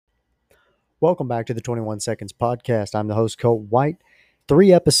Welcome back to the 21 Seconds Podcast. I'm the host, Colt White.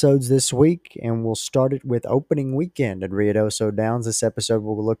 3 episodes this week, and we'll start it with opening weekend at Ruidoso Downs. This episode,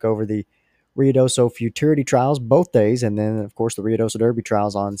 we'll look over the Ruidoso Futurity Trials both days, and then, of course, the Ruidoso Derby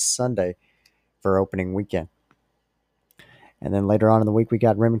Trials on Sunday for opening weekend. And then later on in the week, we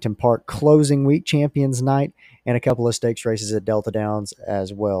got Remington Park closing week, Champions Night, and a couple of stakes races at Delta Downs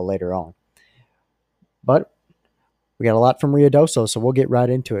as well later on. But we got a lot from Ruidoso, so we'll get right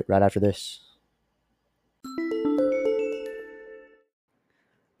into it right after this.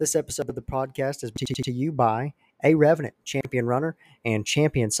 This episode of the podcast is brought to you by A. Revenant, champion runner and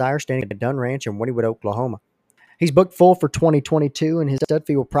champion sire standing at Dunn Ranch in Wynnewood, Oklahoma. He's booked full for 2022, and his stud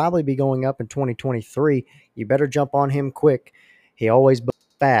fee will probably be going up in 2023. You better jump on him quick. He always books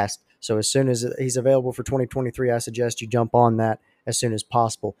fast, so as soon as he's available for 2023, I suggest you jump on that as soon as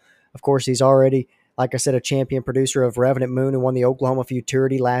possible. Of course, he's already, like I said, a champion producer of Revenant Moon, who won the Oklahoma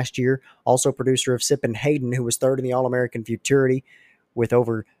Futurity last year. Also producer of Sippin' Hayden, who was third in the All-American Futurity with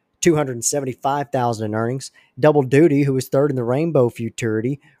over $275,000 in earnings. Double Duty, who was third in the Rainbow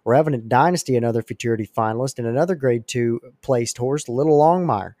Futurity. Revenant Dynasty, another Futurity finalist, and another Grade 2 placed horse, Little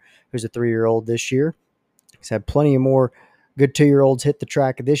Longmire, who's a 3-year-old this year. He's had plenty of more good 2-year-olds hit the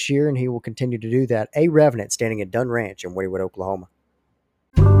track this year, and he will continue to do that. A. Revenant, standing at Dunn Ranch in Wynnewood, Oklahoma.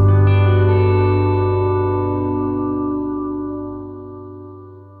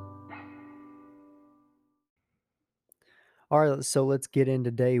 All right, so let's get into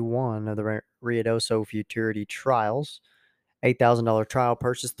day one of the Ruidoso Futurity Trials. $8,000 trial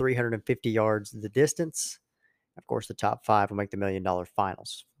purchase, 350 yards the distance. Of course, the top 5 will make the $1 million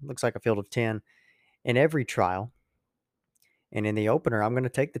finals. Looks like a field of 10 in every trial. And in the opener, I'm going to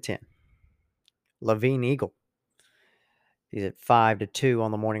take the 10. Levine Eagle. He's at 5-2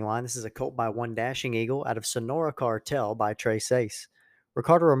 on the morning line. This is a colt by One Dashing Eagle out of Sonora Cartel by Trace Ace.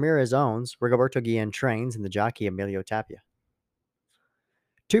 Ricardo Ramirez owns, Rigoberto Guillen trains, and the jockey Emilio Tapia.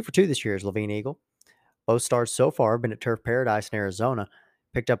 2 for 2 this year is Levine Eagle. Both starts so far have been at Turf Paradise in Arizona.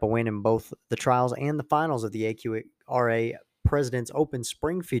 Picked up a win in both the trials and the finals of the AQRA President's Open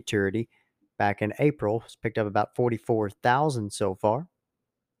Spring Futurity back in April. He's picked up about 44,000 so far.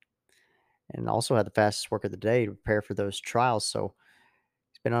 And also had the fastest work of the day to prepare for those trials. So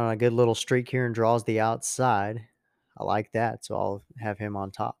he's been on a good little streak here and draws the outside. I like that, so I'll have him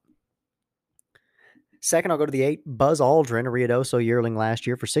on top. Second, I'll go to the 8, Buzz Aldrin, a Ruidoso yearling last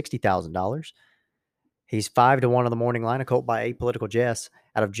year for $60,000. He's 5-1 on the morning line, a colt by Apolitical Jess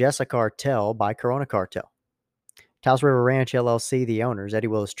out of Jessa Cartel by Corona Cartel. Taos River Ranch LLC, the owners, Eddie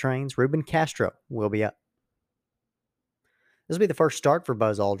Willis trains. Ruben Castro will be up. This will be the first start for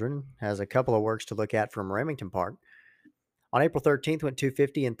Buzz Aldrin. Has a couple of works to look at from Remington Park. On April 13th, went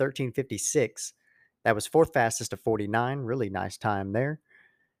 250 and 1356. That was 4th fastest of 49. Really nice time there.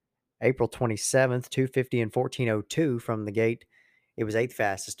 April 27th, 250 and 1402 from the gate. It was 8th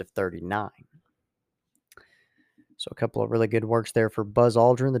fastest of 39. So a couple of really good works there for Buzz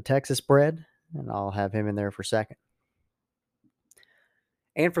Aldrin, the Texas bred, and I'll have him in there for second.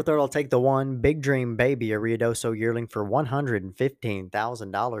 And for third, I'll take the 1, Big Dream Baby, a Ruidoso yearling for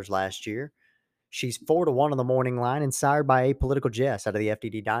 $115,000 last year. She's 4-1 on the morning line and sired by Apolitical Jess out of the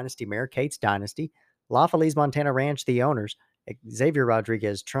FDD Dynasty, Mare Kate's Dynasty. La Feliz Montana Ranch, the owners, Xavier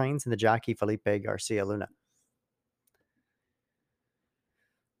Rodriguez trains, and the jockey Felipe Garcia Luna.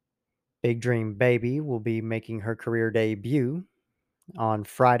 Big Dream Baby will be making her career debut on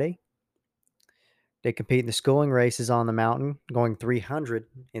Friday. They compete in the schooling races on the mountain, going 300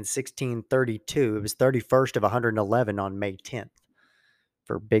 in 1632. It was 31st of 111 on May 10th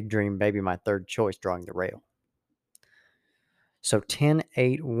for Big Dream Baby, my third choice, drawing the rail. So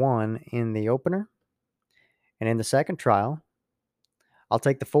 10-8-1 in the opener. And in the second trial, I'll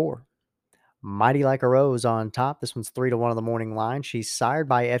take the 4. Mighty Like a Rose on top. This one's 3-1 on the morning line. She's sired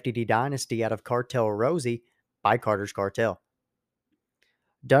by FDD Dynasty out of Cartel Rosie by Carter's Cartel.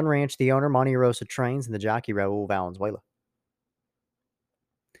 Dunn Ranch, the owner, Monte Rosa trains, and the jockey Raul Valenzuela.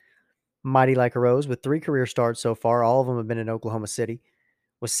 Mighty Like a Rose, with 3 career starts so far, all of them have been in Oklahoma City,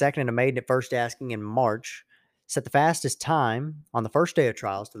 was second in a maiden at first asking in March, set the fastest time on the first day of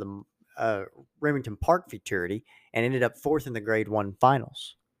trials to the Remington Park Futurity, and ended up 4th in the Grade 1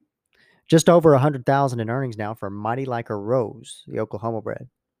 finals. Just over $100,000 in earnings now for Mighty Like a Rose, the Oklahoma bred.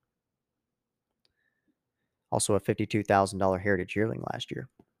 Also a $52,000 Heritage yearling last year.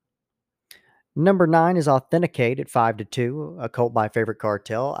 Number 9 is Authenticate at 5-2, a colt by Favorite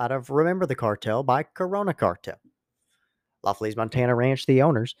Cartel out of Remember the Cartel by Corona Cartel. La Feliz Montana Ranch, the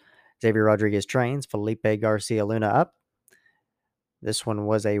owners, Xavier Rodriguez trains, Felipe Garcia Luna up. This one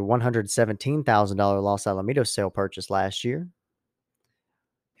was a $117,000 Los Alamitos sale purchase last year.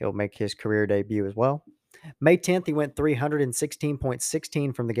 He'll make his career debut as well. May 10th, he went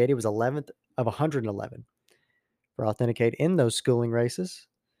 316.16 from the gate. He was 11th of 111 for Authenticate in those schooling races.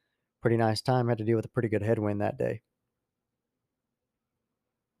 Pretty nice time. Had to deal with a pretty good headwind that day.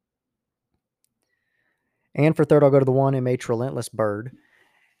 And for third, I'll go to the 1MH Relentless Bird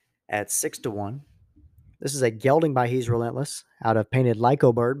at 6-1. This is a gelding by He's Relentless out of Painted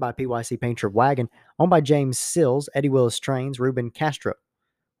Lyco Bird by PYC Painter Wagon, owned by James Sills, Eddie Willis Trains, Ruben Castro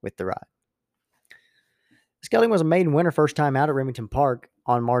with the ride. This gelding was a maiden winner first time out at Remington Park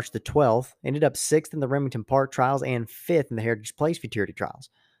on March the 12th. Ended up 6th in the Remington Park trials and 5th in the Heritage Place Futurity trials.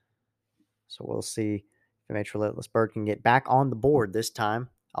 So we'll see if MH Relentless Bird can get back on the board this time.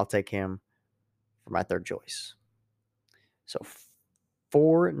 I'll take him for my third choice. So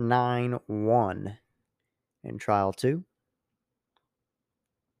 4-9-1 in trial 2.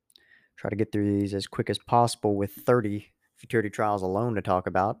 Try to get through these as quick as possible with 30 futurity trials alone to talk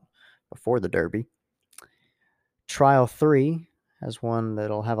about before the Derby. Trial 3 has one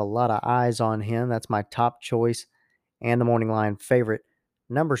that'll have a lot of eyes on him. That's my top choice and the morning line favorite,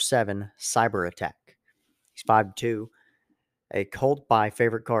 number 7, Cyber Attack. He's 5-2. A colt by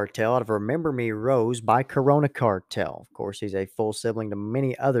Favorite Cartel out of Remember Me Rose by Corona Cartel. Of course, he's a full sibling to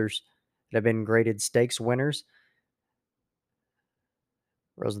many others that have been graded stakes winners.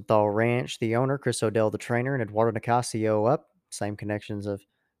 Rosenthal Ranch, the owner, Chris Odell, the trainer, and Eduardo Nicasio up. Same connections of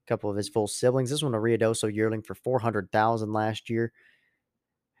a couple of his full siblings. This one, a Ruidoso yearling for $400,000 last year.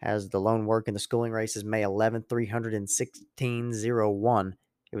 Has the lone work in the schooling races May 11th, 316.01.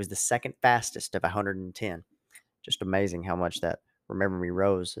 It was the second fastest of 110. Just amazing how much that Remember Me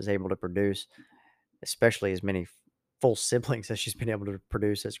Rose is able to produce, especially as many full siblings as she's been able to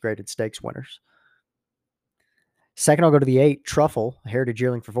produce as graded stakes winners. Second, I'll go to the 8, Truffle, a heritage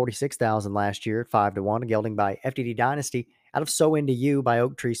yearling for $46,000 last year at 5-1, a gelding by FDD Dynasty out of So Into You by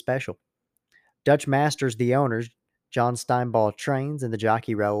Oak Tree Special. Dutch Masters, the owners, John Steinball Trains, and the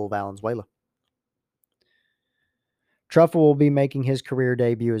jockey Raul Valenzuela. Truffle will be making his career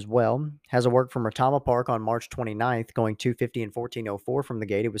debut as well. Has a work from Retama Park on March 29th, going 250 and 1404 from the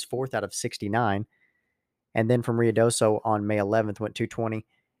gate. It was 4th out of 69. And then from Ruidoso on May 11th, went 220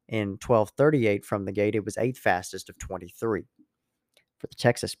 in 1238 from the gate. It was 8th fastest of 23. For the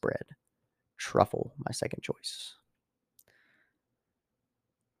Texas bred, Truffle, my second choice.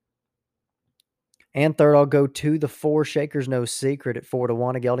 And third, I'll go to the 4, Shaker's No Secret at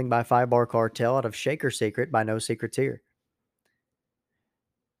 4-1, a gelding by 5 Bar Cartel out of Shaker Secret by No Secrets Here.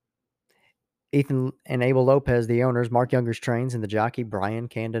 Ethan and Abel Lopez, the owners, Mark Younger's Trains, and the jockey Brian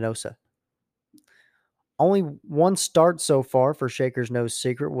Candanosa. Only one start so far for Shaker's No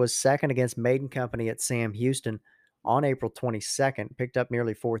Secret was second against Maiden Company at Sam Houston on April 22nd. Picked up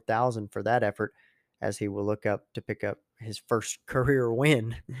nearly 4,000 for that effort, as he will look up to pick up his first career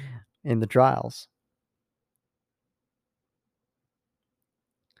win in the trials.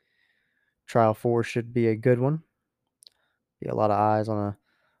 Trial 4 should be a good one. Be a lot of eyes on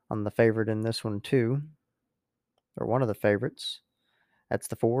the favorite in this one too, or one of the favorites. That's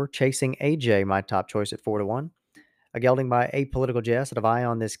the 4, Chasing AJ, my top choice at 4-1. A gelding by Apolitical Jest out of Eye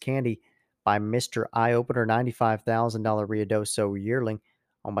on This Candy by Mr. Eye Opener, $95,000 Ruidoso yearling,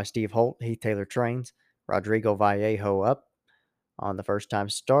 owned by Steve Holt, Heath Taylor Trains, Rodrigo Vallejo up on the first time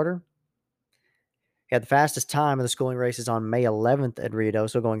starter. He had the fastest time of the schooling races on May 11th at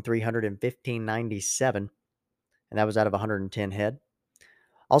Ruidoso, going 315.97, and that was out of 110 head.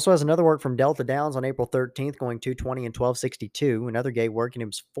 Also has another work from Delta Downs on April 13th, going 220 and 1262. Another gate work, and it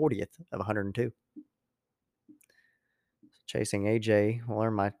was 40th of 102. Chasing AJ will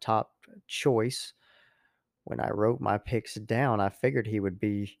earn my top choice. When I wrote my picks down, I figured he would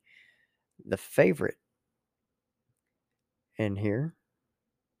be the favorite in here.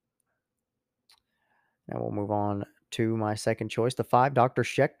 Now we'll move on to my second choice, the 5, Dr.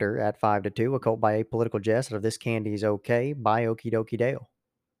 Schechter at 5-2, a colt by Apolitical Jest out of This Candy's Okay by Okie Dokie Dale.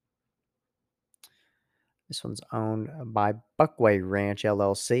 This one's owned by Buckway Ranch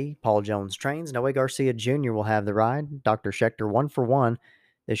LLC, Paul Jones Trains. Noe Garcia Jr. will have the ride. Dr. Schechter, 1-for-1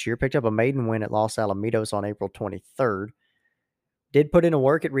 this year. Picked up a maiden win at Los Alamitos on April 23rd. Did put in a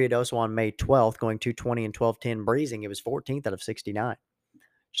work at Ruidoso on May 12th, going 220 and 1210 breezing. It was 14th out of 69.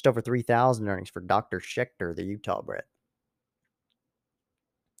 Just over 3,000 earnings for Dr. Schechter, the Utah bred.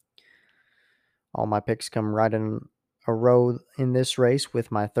 All my picks come right in a row in this race,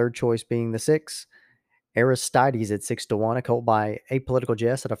 with my third choice being the 6, Aristides at 6-1, a colt by Apolitical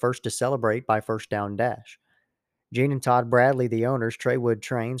Jest at a First to Celebrate by First Down Dash. Gene and Todd Bradley, the owners, Treywood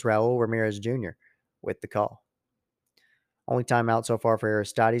Trains, Raul Ramirez Jr. with the call. Only time out so far for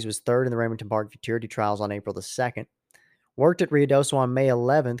Aristides was third in the Remington Park Futurity Trials on April the 2nd. Worked at Ruidoso on May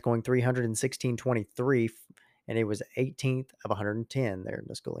 11th, going 316.23, and it was 18th of 110 there in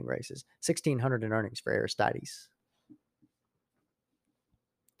the schooling races. 1,600 in earnings for Aristides.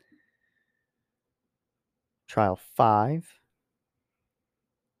 Trial 5.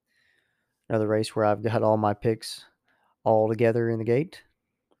 Another race where I've got all my picks all together in the gate.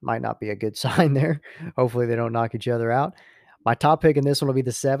 Might not be a good sign there. Hopefully they don't knock each other out. My top pick in this one will be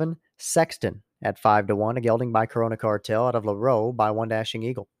the 7, Sexton, at 5-1, a gelding by Corona Cartel out of LaRoe by One Dashing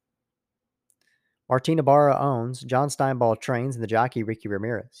Eagle. Martina Barra owns, John Steinball trains, and the jockey Ricky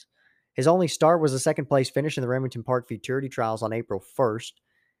Ramirez. His only start was a second-place finish in the Remington Park Futurity Trials on April 1st,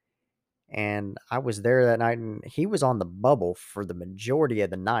 and I was there that night, and he was on the bubble for the majority of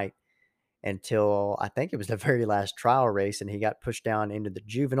the night until I think it was the very last trial race, and he got pushed down into the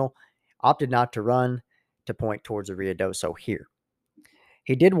juvenile, opted not to run to point towards the Ruidoso here.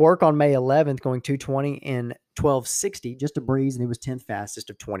 He did work on May 11th, going 220 in 1260, just a breeze, and he was 10th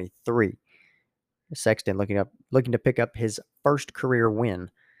fastest of 23. Sexton looking to pick up his first career win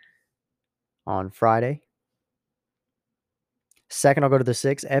on Friday. Second, I'll go to the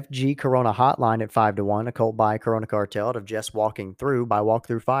 6, FG Corona Hotline at 5-1, a colt by Corona Cartel out of Just Walking Through by Walk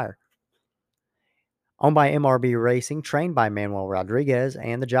Through Fire. Owned by MRB Racing, trained by Manuel Rodriguez,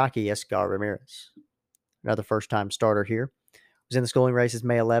 and the jockey Escar Ramirez. Another first-time starter here. Was in the schooling races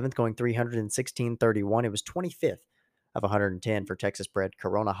May 11th, going 316.31. It was 25th of 110 for Texas-bred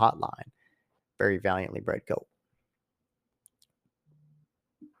Corona Hotline. Very valiantly bred colt.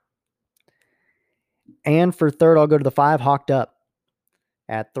 And for third, I'll go to the 5, Hawked Up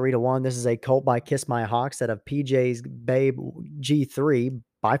at 3-1. This is a colt by Kiss My Hawks out of PJ's Babe G3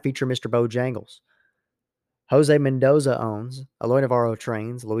 by feature Mr. Bojangles. Jose Mendoza owns, Eloy Navarro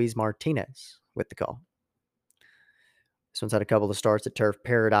trains, Luis Martinez with the call. This one's had a couple of starts at Turf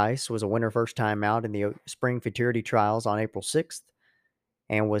Paradise, was a winner first time out in the Spring Futurity Trials on April 6th,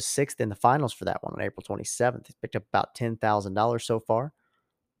 and was 6th in the finals for that one on April 27th. He's picked up about $10,000 so far,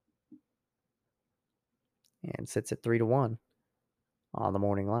 and sits at 3-1 on the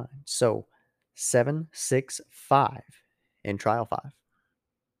morning line. So 7, 6, 5 in trial 5.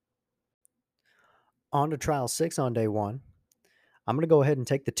 On to trial 6 on day 1. I'm going to go ahead and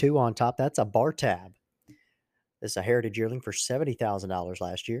take the 2 on top. That's a Bar Tab. This is a heritage yearling for $70,000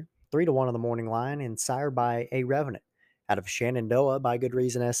 last year. 3-1 on the morning line, and sired by A Revenant out of Shenandoah by Good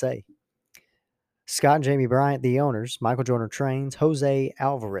Reason SA. Scott and Jamie Bryant, the owners. Michael Joyner trains. Jose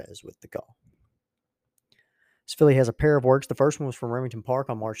Alvarez with the call. This filly has a pair of works. The first one was from Remington Park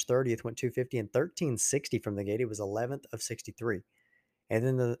on March 30th, went 250 and 1360 from the gate. It was 11th of 63. And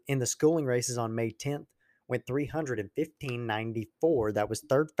then in the schooling races on May 10th, went 315.94. That was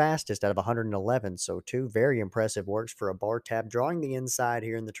third fastest out of 111. So 2 very impressive works for a Bar Tab. Drawing the inside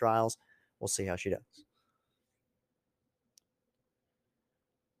here in the trials. We'll see how she does.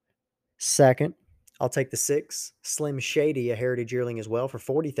 Second, I'll take the 6, Slim Shady, a heritage yearling as well, for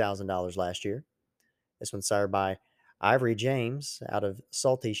 $40,000 last year. This one's sired by Ivory James out of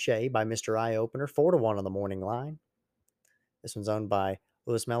Salty Shea by Mr. Eye Opener, 4-1 on the morning line. This one's owned by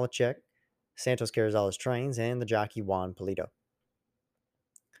Louis Melichek, Santos Carrizales trains, and the jockey Juan Polito.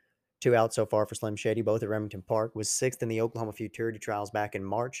 2 out so far for Slim Shady, both at Remington Park. Was 6th in the Oklahoma Futurity Trials back in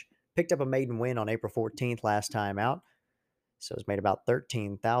March. Picked up a maiden win on April 14th last time out. So it's made about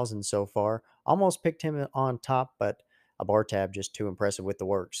 $13,000 so far. Almost picked him on top, but a Bar Tab just too impressive with the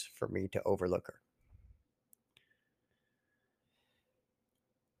works for me to overlook her.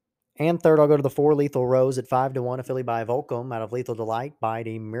 And third, I'll go to the 4, Lethal Rose at 5-1, a filly by Volcom out of Lethal Delight by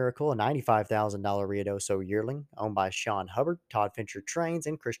the Miracle, a $95,000 Ruidoso yearling, owned by Sean Hubbard. Todd Fincher trains,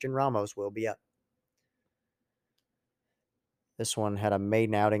 and Christian Ramos will be up. This one had a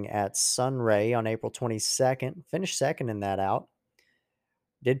maiden outing at Sunray on April 22nd. Finished second in that out.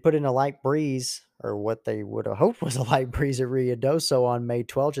 Did put in a light breeze, or what they would have hoped was a light breeze at Ruidoso on May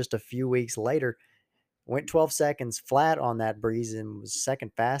 12th, just a few weeks later. Went 12 seconds flat on that breeze and was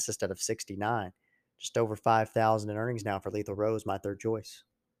second fastest out of 69. Just over 5,000 in earnings now for Lethal Rose, my third choice.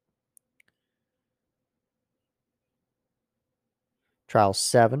 Trial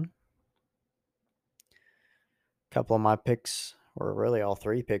 7. A couple of my picks, or really all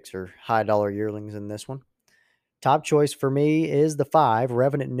 3 picks, are high dollar yearlings in this one. Top choice for me is the 5,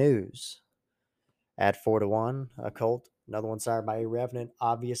 Revenant News at 4-1, a colt. Another one sired by A Revenant,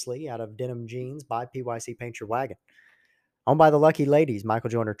 obviously, out of Denim Jeans by PYC Paint Your Wagon. Owned by the Lucky Ladies, Michael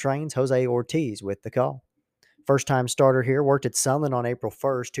Joyner trains, Jose Ortiz with the call. First time starter here, worked at Sunland on April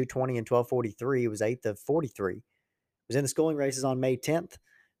 1st, 220 and 1243. It was 8th of 43. Was in the schooling races on May 10th,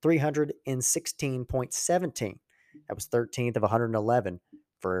 316.17. That was 13th of 111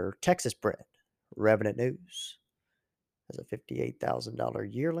 for Texas bred Revenant News. as a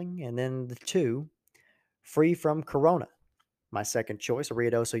 $58,000 yearling. And then the 2, Free from Corona, my second choice, a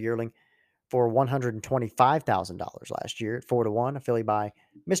Ruidoso yearling for $125,000 last year at 4-1, a filly by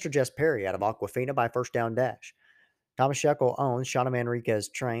Mr. Jess Perry out of Aquafina by First Down Dash. Thomas Shekel owns, Shauna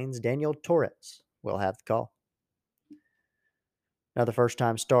Manriquez trains, Daniel Torres will have the call. Another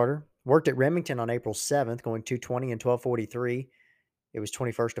first-time starter. Worked at Remington on April 7th, going 220 and 1243. It was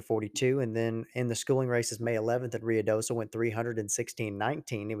 21st to 42. And then in the schooling races, May 11th at Ruidoso, went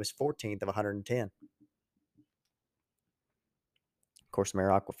 316.19. It was 14th of 110. Of course, Mare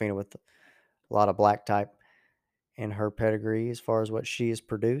Aquafina with a lot of black type in her pedigree as far as what she has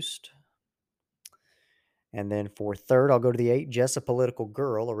produced. And then for third, I'll go to the 8, Jessa Political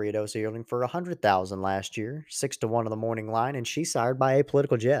Girl, a Ruidoso yearling for $100,000 last year, 6-1 on the morning line, and she's sired by a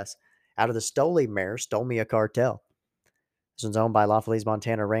Political Jess out of the Stoli mare, Stole Me a Cartel. This one's owned by La Feliz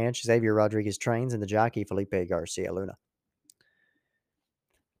Montana Ranch, Xavier Rodriguez trains, and the jockey Felipe Garcia Luna.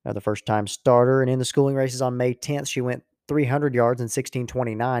 Another first-time starter, and in the schooling races on May 10th, she went 300 yards in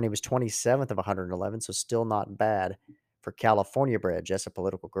 16:29. It was 27th of 111, so still not bad for California bred Jessa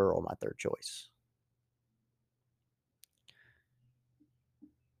Political Girl, my third choice.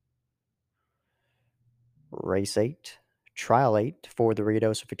 Race 8, Trial 8 for the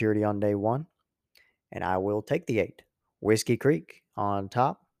Ruidoso Futurity on day 1, and I will take the 8. Whiskey Creek on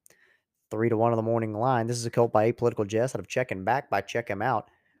top, 3-1 on the morning line. This is a colt by Apolitical Jess out of Check and Back by Check Him Out,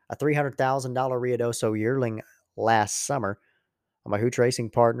 a $300,000 Ruidoso yearling last summer. My Hooch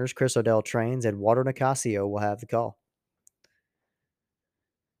Racing partners, Chris Odell trains, Eduardo Nicasio will have the call.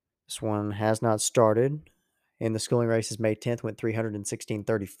 This one has not started. In the schooling races, May 10th, went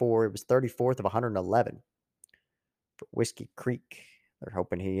 316.34. It was 34th of 111 for Whiskey Creek. They're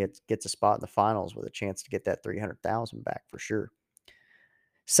hoping he gets a spot in the finals with a chance to get that 300,000 back for sure.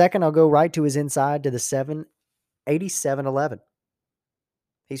 Second, I'll go right to his inside to the 7, 87-11.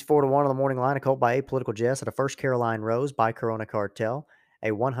 He's 4-1 on the morning line, a colt by Apolitical Jess at a First Caroline Rose by Corona Cartel, a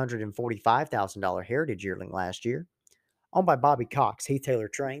 $145,000 heritage yearling last year. Owned by Bobby Cox, Heath Taylor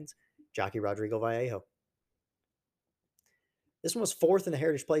trains, jockey Rodrigo Vallejo. This one was fourth in the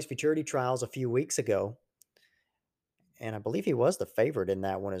Heritage Place Futurity Trials a few weeks ago, and I believe he was the favorite in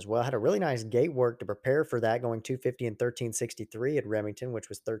that one as well. Had a really nice gate work to prepare for that, going 250 and 1363 at Remington, which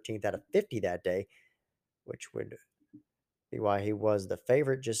was 13th out of 50 that day, which would be why he was the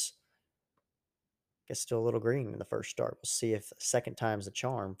favorite. Just gets still a little green in the first start. We'll see if second time's the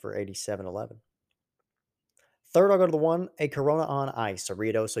charm for 87-11. Third, I'll go to the 1, a Corona on Ice, a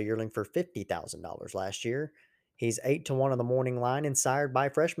Ruidoso yearling for $50,000 last year. He's 8-1 on the morning line and sired by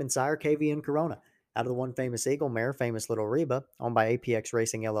freshman sire KVN Corona. Out of the 1, Famous Eagle mare, Famous Little Reba, owned by APX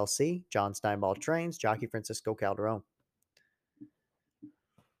Racing LLC, John Steinball trains, jockey Francisco Calderon.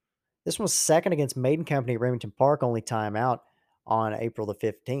 This one was second against Maiden Company at Remington Park, only time out on April the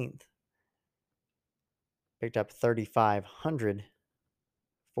 15th. Picked up 3,500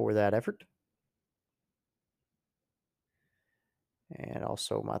 for that effort. And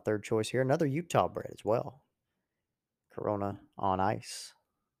also my third choice here, another Utah bred as well. Corona on Ice.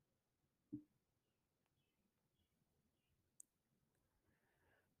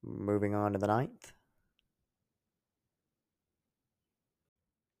 Moving on to the 9th.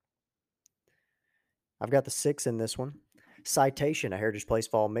 I've got the 6 in this one. Citation, a Heritage Place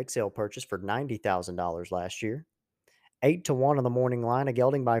Fall mix sale purchase for $90,000 last year. 8-1 on the morning line, a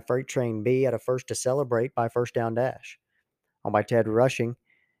gelding by Freight Train B at a First to Celebrate by First Down Dash. Owned by Ted Rushing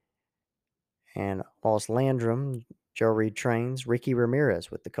and Wallace Landrum. Joe Reed trains, Ricky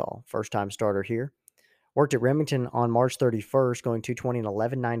Ramirez with the call. First time starter here. Worked at Remington on March 31st, going 220 and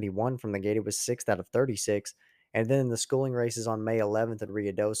 1191 from the gate. It was 6th out of 36. And then the schooling races on May 11th at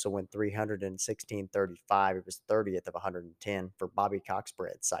Ruidoso went 316.35. It was 30th of 110 for Bobby Cox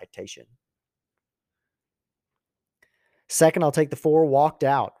bred Citation. Second, I'll take the 4, Walked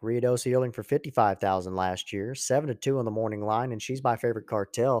Out. Ruidoso yearling for $55,000 last year. 7-2 on the morning line, and she's my favorite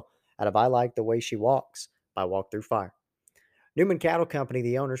Cartel out of I Like the Way She Walks by Walk Through Fire. Newman Cattle Company,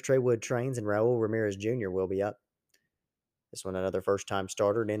 the owners, Trey Wood trains, and Raul Ramirez Jr. will be up. This one, another first-time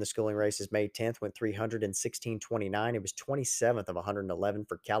starter, and in the schooling races, May 10th, went 316.29. It was 27th of 111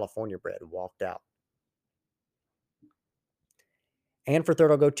 for California bred, Walked Out. And for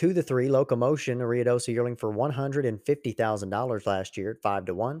third, I'll go to the 3, Locomotion, a Ruidoso yearling for $150,000 last year at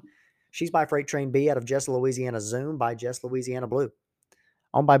 5-1. She's by Freight Train B out of Jess Louisiana Zoom by Jess Louisiana Blue.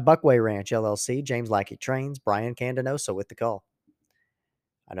 Owned by Buckway Ranch LLC, James Lackey trains, Brian Candanoso with the call.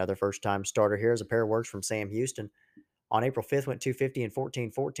 Another first-time starter here is a pair of works from Sam Houston. On April 5th, went 250 and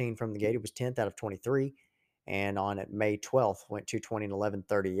 1414 from the gate. It was 10th out of 23. And on May 12th, went 220 and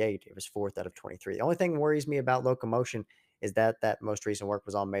 1138. It was 4th out of 23. The only thing that worries me about Locomotion is that most recent work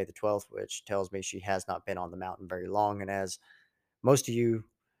was on May the 12th, which tells me she has not been on the mountain very long. And as most of you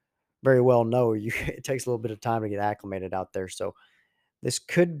very well know, it takes a little bit of time to get acclimated out there. So this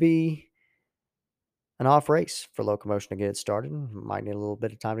could be an off race for Locomotion to get it started. Might need a little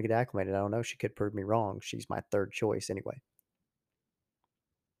bit of time to get acclimated. I don't know. She could prove me wrong. She's my third choice anyway.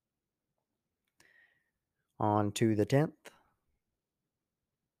 On to the 10th.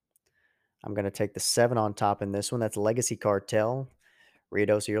 I'm going to take the 7 on top in this one. That's Legacy Cartel.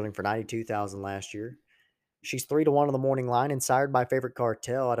 Ruidoso yearling for $92,000 last year. She's 3-1 on the morning line and sired by Favorite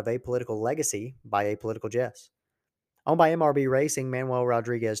Cartel out of Apolitical Legacy by Apolitical Jess. Owned by MRB Racing, Manuel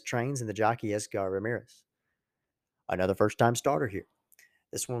Rodriguez trains and the jockey Escar Ramirez. Another first-time starter here.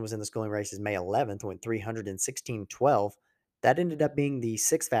 This one was in the schooling races May 11th, went 316.12. That ended up being the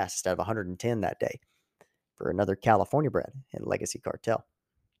 6th fastest out of 110 that day for another California bred in Legacy Cartel.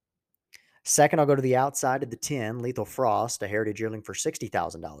 Second, I'll go to the outside of the 10, Lethal Frost, a heritage yearling for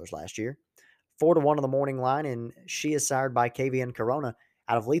 $60,000 last year. 4-1 on the morning line, and she is sired by KVN Corona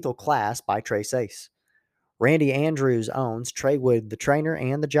out of Lethal Class by Trace Ace. Randy Andrews owns Trey Wood, the trainer,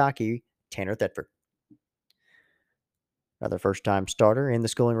 and the jockey, Tanner Thetford. Another first-time starter in the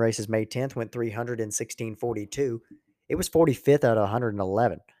schooling races May 10th, went 316.42. It was 45th out of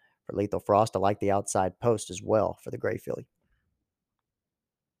 111 for Lethal Frost. I like the outside post as well for the Gray Filly.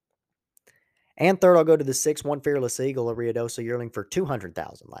 And third, I'll go to the 6, One Fearless Eagle, a Ruidoso yearling for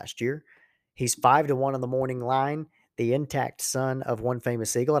 $200,000 last year. He's 5-1 on the morning line, the intact son of One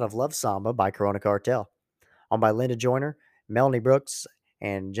Famous Eagle out of Love Samba by Corona Cartel. Owned by Linda Joyner, Melanie Brooks,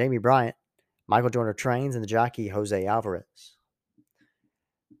 and Jamie Bryant. Michael Joyner trains and the jockey Jose Alvarez.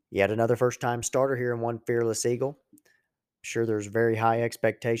 Yet another first-time starter here in One Fearless Eagle. I'm sure there's very high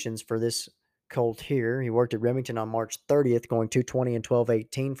expectations for this colt here. He worked at Remington on March 30th, going 220 and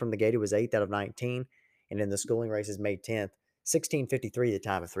 12:18 from the gate. It was 8th out of 19. And in the schooling races May 10th, 16:53 the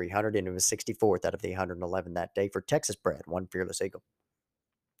time of 300, and it was 64th out of the 111 that day for Texas bred One Fearless Eagle.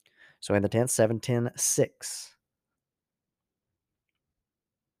 So in the 10th, 7-10-6.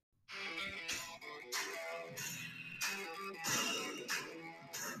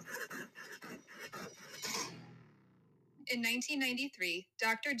 In 1993,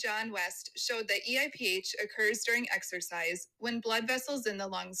 Dr. John West showed that EIPH occurs during exercise when blood vessels in the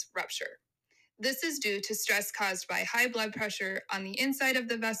lungs rupture. This is due to stress caused by high blood pressure on the inside of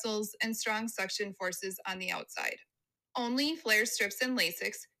the vessels and strong suction forces on the outside. Only flare strips and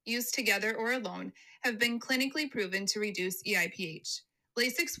Lasix, used together or alone, have been clinically proven to reduce EIPH.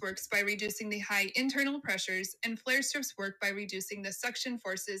 Lasix works by reducing the high internal pressures, and flare strips work by reducing the suction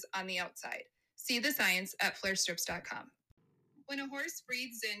forces on the outside. See the science at flarestrips.com. When a horse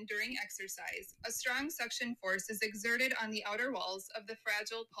breathes in during exercise, a strong suction force is exerted on the outer walls of the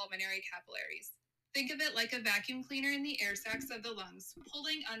fragile pulmonary capillaries. Think of it like a vacuum cleaner in the air sacs of the lungs,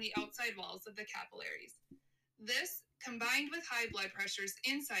 pulling on the outside walls of the capillaries. This, combined with high blood pressures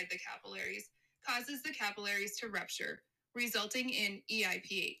inside the capillaries, causes the capillaries to rupture, resulting in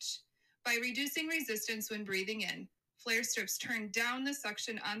EIPH. By reducing resistance when breathing in, flare strips turn down the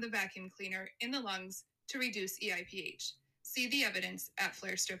suction on the vacuum cleaner in the lungs to reduce EIPH. See the evidence at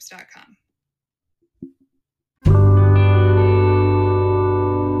flarestrips.com.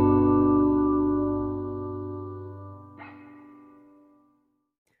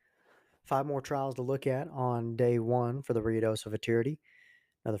 Five more trials to look at on day one for the Ruidoso Futurity.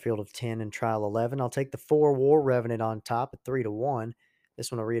 Another field of 10 in trial 11. I'll take the 4 War Revenant on top at 3-1.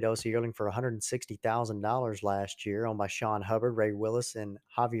 This one a Ruidoso yearling for $160,000 last year, owned by Sean Hubbard, Ray Willis, and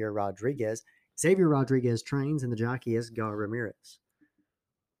Javier Rodriguez. Xavier Rodriguez trains and the jockey Esgar Ramirez.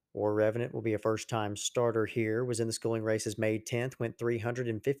 War Revenant will be a first-time starter here. Was in the schooling races May 10th, went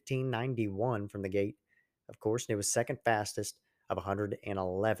 315.91 from the gate, of course, and it was second fastest of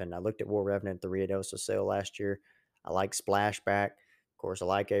 111. I looked at War Revenant at the Ruidoso sale last year. I like Splashback. Of course, I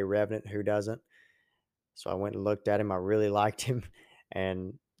like A Revenant. Who doesn't? So I went and looked at him. I really liked him, and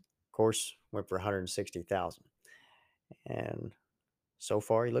of course, went for 160,000. And so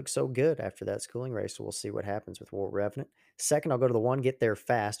far, he looks so good after that schooling race. So we'll see what happens with War Revenant. Second, I'll go to the 1 Get There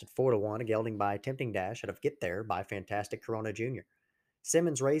Fast at 4-1, a gelding by Tempting Dash out of Get There by Fantastic Corona Jr.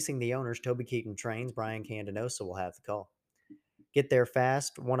 Simmons Racing, the owners, Toby Keaton trains, Brian Candenosa will have the call. Get There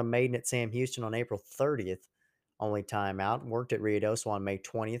Fast won a maiden at Sam Houston on April 30th. Only time out. Worked at Ruidoso on May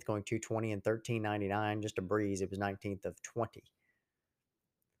 20th, going 220 and 13.99. Just a breeze. It was 19th of 20.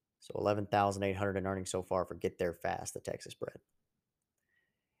 So 11,800 in earnings so far for Get There Fast, the Texas bred.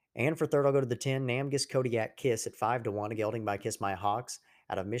 And for third, I'll go to the 10, Namgis Kodiak Kiss at 5-1, a gelding by Kiss My Hawks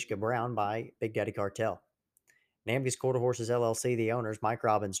out of Mishka Brown by Big Daddy Cartel. Namgis Quarter Horses LLC, the owners, Mike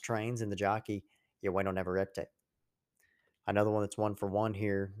Robbins trains, and the jockey, Bueno Navarrete. Another one that's 1 for 1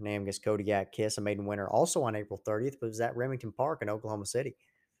 here, Namgus Kodiak Kiss, a maiden winner, also on April 30th, but was at Remington Park in Oklahoma City.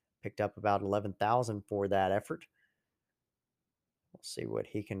 Picked up about 11,000 for that effort. We'll see what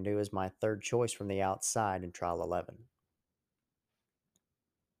he can do as my third choice from the outside in trial 11.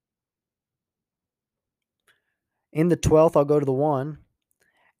 In the 12th, I'll go to the 1.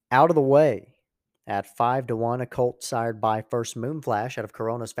 Out of the Way at 5-1, a colt sired by First Moonflash out of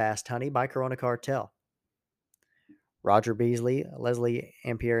Corona's Fast Honey by Corona Cartel. Roger Beasley, Leslie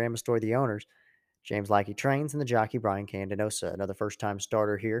and Pierre Amastor, the owners. James Lackey trains, and the jockey Brian Candenosa, another first-time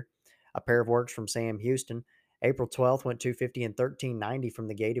starter here. A pair of works from Sam Houston. April 12th went 250 and 1390 from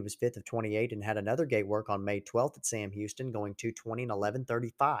the gate. It was 5th of 28 and had another gate work on May 12th at Sam Houston, going 220 and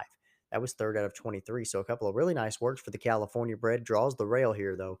 1135. That was third out of 23. So a couple of really nice works for the California bred. Draws the rail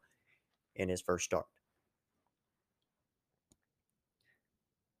here, though, in his first start.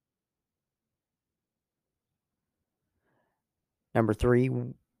 Number 3,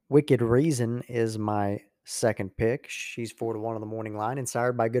 Wicked Reason is my second pick. She's 4-1 on the morning line,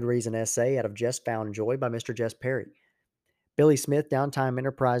 inspired by Good Reason SA out of Just Found Joy by Mr. Jess Perry. Billy Smith, Downtime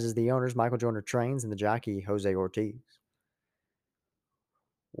Enterprises, the owners, Michael Joyner trains, and the jockey Jose Ortiz.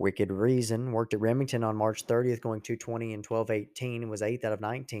 Wicked Reason worked at Remington on March 30th, going 220 and 1218, and was 8th out of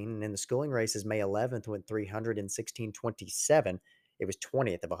 19. And in the schooling races, May 11th went 300 and 1627. It was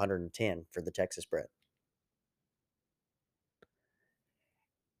 20th of 110 for the Texas bred.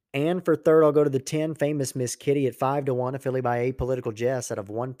 And for third, I'll go to the 10, Famous Miss Kitty at 5-1, a filly by Apolitical Jess out of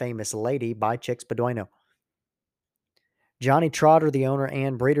One Famous Lady by Chicks Beduino. Johnny Trotter, the owner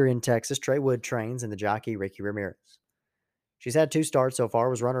and breeder in Texas, Trey Wood trains, and the jockey Ricky Ramirez. She's had 2 starts so far,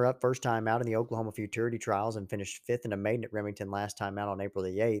 was runner-up first time out in the Oklahoma Futurity Trials, and finished 5th in a maiden at Remington last time out on April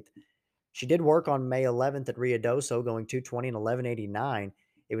the 8th. She did work on May 11th at Ruidoso, going 220 and 1189.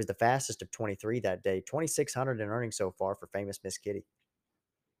 It was the fastest of 23 that day, 2,600 in earnings so far for Famous Miss Kitty.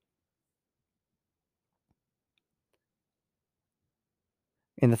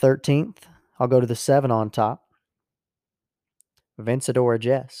 In the 13th, I'll go to the 7 on top, Vencedora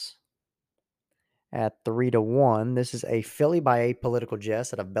Jess. At 3-1, this is a filly by Apolitical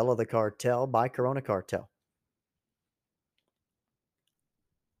Jess out of Bella the Cartel by Corona Cartel.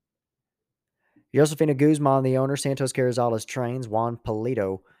 Josefina Guzman, the owner, Santos Carrizales trains, Juan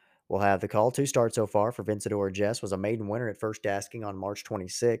Polito will have the call. 2 starts so far for Vencedora Jess, was a maiden winner at first asking on March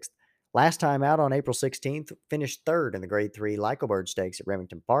 26th. Last time out on April 16th, finished 3rd in the Grade 3 Lycobird Stakes at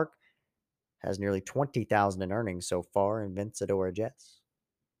Remington Park. Has nearly 20,000 in earnings so far in Vencedora Jess.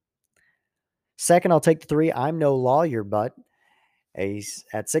 Second, I'll take the 3, I'm No Lawyer, but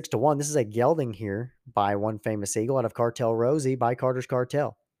at 6-1. This is a gelding here by One Famous Eagle out of Cartel Rosie by Carter's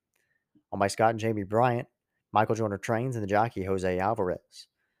Cartel. On by Scott and Jamie Bryant, Michael Joyner trains, and the jockey Jose Alvarez.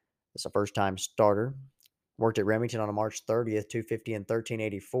 It's a first-time starter. Worked at Remington on March 30th, 250 and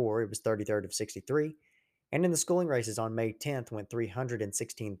 1384. It was 33rd of 63. And in the schooling races on May 10th, went 300 and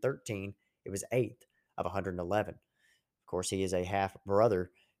 1613. It was 8th of 111. Of course, he is a half brother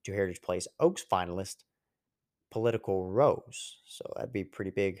to Heritage Place Oaks finalist Political Rose. So that'd be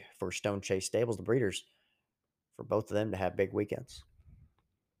pretty big for Stone Chase Stables, the breeders, for both of them to have big weekends.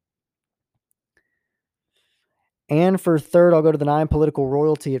 And for third, I'll go to the 9, Political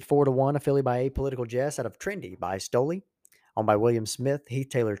Royalty at 4-1, a filly by Apolitical Jess out of Trendy by Stoli. Owned by William Smith, Heath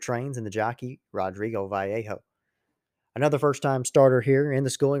Taylor trains, and the jockey Rodrigo Vallejo. Another first-time starter here in the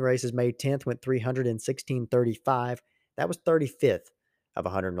schooling races. May 10th went 300 and 1635. That was 35th of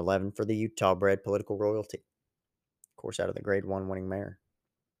 111 for the Utah-bred Political Royalty. Of course, out of the Grade 1 winning mare.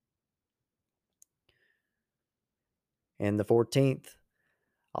 In the 14th,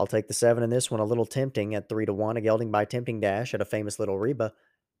 I'll take the 7 in this one, a little tempting at 3-1, a gelding by Tempting Dash at a Famous Little Reba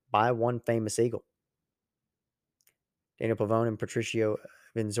by One Famous Eagle. Daniel Pavone and Patricio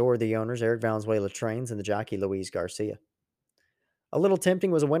Vinzor, the owners, Eric Valenzuela trains, and the jockey Luis Garcia. A little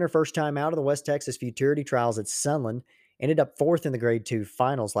tempting was a winner first time out of the West Texas Futurity Trials at Sunland. Ended up 4th in the Grade 2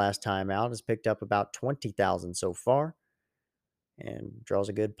 finals last time out. Has picked up about 20,000 so far. And draws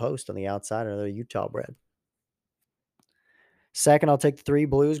a good post on the outside, another Utah bred. Second, I'll take the 3,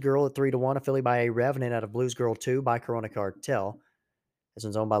 Blues Girl at 3-1, a filly by A Revenant out of Blues Girl 2 by Corona Cartel. This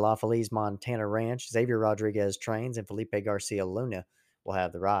one's owned by La Feliz Montana Ranch. Xavier Rodriguez trains, and Felipe Garcia Luna will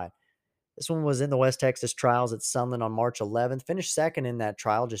have the ride. This one was in the West Texas Trials at Sunland on March 11th. Finished 2nd in that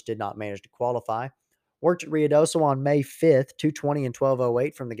trial, just did not manage to qualify. Worked at Ruidoso on May 5th, 220 and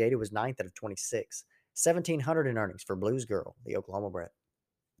 1208 from the gate. It was 9th out of 26. 1,700 in earnings for Blues Girl, the Oklahoma bred.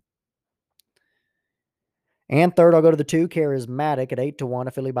 And third, I'll go to the 2, Charismatic at 8-1,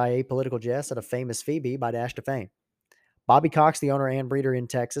 a filly by Apolitical Jess at a Famous Phoebe by Dash to Fame. Bobby Cox, the owner and breeder in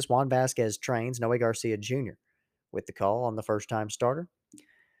Texas. Juan Vasquez trains, Noe Garcia Jr. with the call on the first-time starter.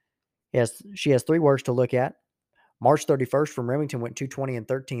 She has 3 works to look at. March 31st from Remington went 220 and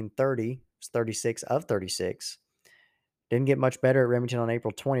 1330. It's 36 of 36. Didn't get much better at Remington on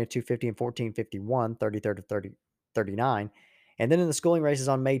April 20th, 250 and 1451, 33rd to 39. And then in the schooling races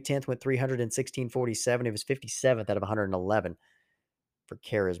on May 10th went 300 and 1647. It was 57th out of 111 for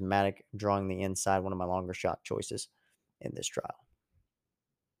Charismatic, drawing the inside, one of my longer shot choices in this trial.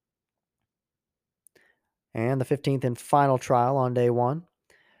 And the 15th and final trial on day 1.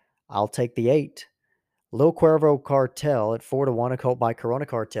 I'll take the 8. Lil Cuervo Cartel at 4-1, a colt by Corona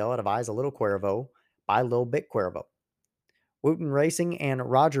Cartel out of Eyes a Little Cuervo by Lil Bit Cuervo. Wooten Racing and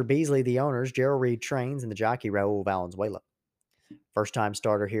Roger Beasley, the owners, Gerald Reed trains, and the jockey Raul Valenzuela. First time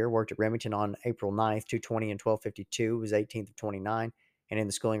starter here, worked at Remington on April 9th, 220 and 1252, was 18th of 29. And in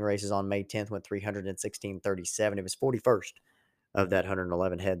the schooling races on May 10th went 300 and 1637. It was 41st of that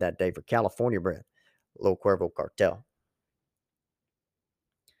 111 head that day for California bred Lil Cuervo Cartel.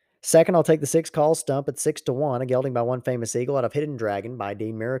 Second, I'll take the 6 call stump at 6-1, a gelding by One Famous Eagle out of Hidden Dragon by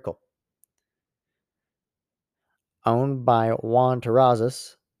Dean Miracle. Owned by Juan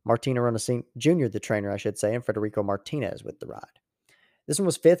Terrazas, Martina Renacin Jr., the trainer, I should say, and Federico Martinez with the ride. This one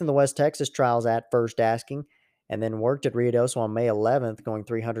was 5th in the West Texas trials at first asking, and then worked at Ruidoso on May 11th, going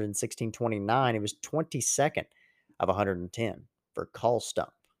 300 and 1629. It was 22nd of 110 for call stump.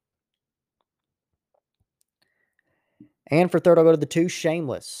 And for third, I'll go to the 2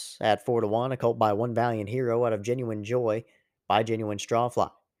 Shameless at 4-1, a colt by One Valiant Hero out of Genuine Joy by Genuine Strawfly.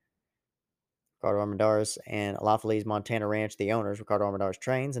 Ricardo Armendariz and La Feliz Montana Ranch, the owners, Ricardo Armendariz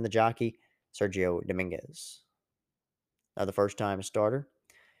trains, and the jockey, Sergio Dominguez. Now the first time starter.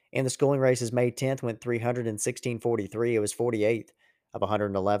 In the schooling races, May 10th, went 300 and 1643. It was 48th of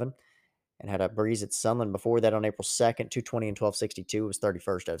 111. And had a breeze at Sunland before that on April 2nd, 220 and 1262. It was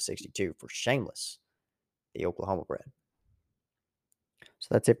 31st out of 62 for Shameless, the Oklahoma bred. So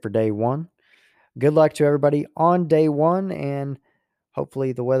that's it for day 1. Good luck to everybody on day 1, and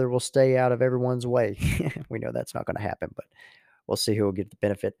hopefully the weather will stay out of everyone's way. We know that's not going to happen, but we'll see who will get the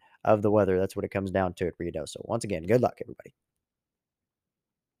benefit of the weather. That's what it comes down to at Ruidoso. So once again, good luck, everybody.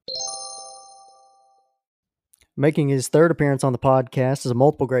 Making his third appearance on the podcast is a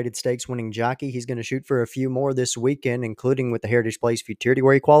multiple graded stakes winning jockey. He's going to shoot for a few more this weekend, including with the Heritage Place Futurity,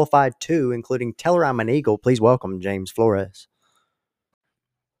 where he qualified 2, including Teller I'm an Eagle. Please welcome James Flores.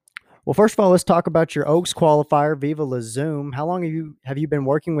 Well, first of all, let's talk about your Oaks qualifier, Viva La Zoom. How long have you been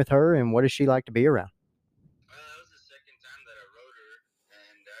working with her, and what does she like to be around? That was the second time that I rode her,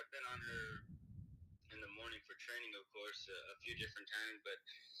 and I've been on her in the morning for training, of course, a few different times. But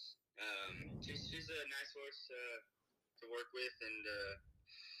she's a nice horse to work with, and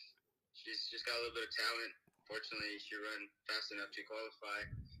she's got a little bit of talent. Fortunately, she ran fast enough to qualify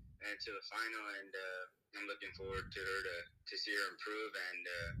and to the final, and I'm looking forward to her to see her improve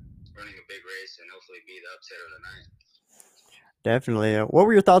and running a big race and hopefully be the upset of the night. Definitely. What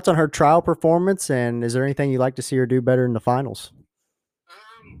were your thoughts on her trial performance, and is there anything you'd like to see her do better in the finals?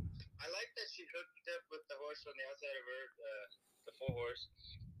 I like that she hooked up with the horse on the outside of her, the 4 horse,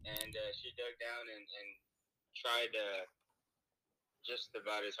 and she dug down and tried just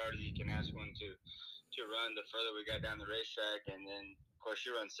about as hard as you can ask one to run the further we got down the racetrack. And then, of course,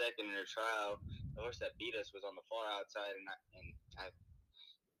 she ran second in her trial. The horse that beat us was on the far outside, and I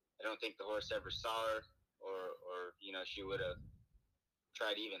don't think the horse ever saw her, or she would have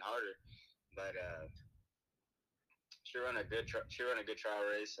tried even harder. But she ran a good trial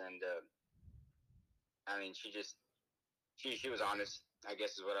race, and I mean, she was honest, I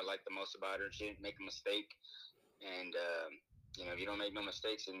guess, is what I like the most about her. She didn't make a mistake, and if you don't make no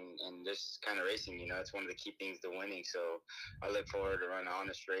mistakes in this kind of racing, it's one of the key things to winning. So I look forward to run an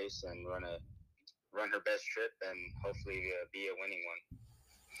honest race and run her best trip, and hopefully be a winning one.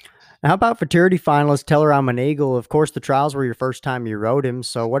 Now, how about futurity finalist Teller I'm an Eagle? Of course, the trials were your first time you rode him.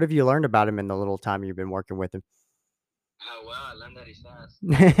 So what have you learned about him in the little time you've been working with him? Well, I learned that he's fast. He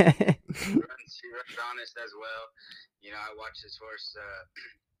runs honest as well. I watched this horse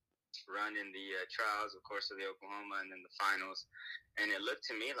run in the trials, of course, of the Oklahoma, and then the finals. And it looked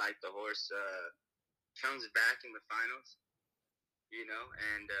to me like the horse comes back in the finals,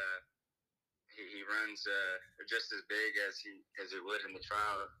 and he runs just as big as he would in the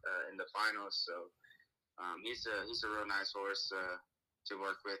trial in the finals. So he's a real nice horse to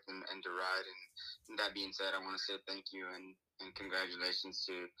work with and to ride. And that being said, I want to say thank you and congratulations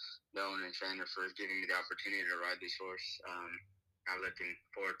to the owner and trainer for giving me the opportunity to ride this horse. I'm looking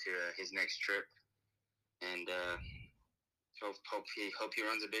forward to his next trip, and hope he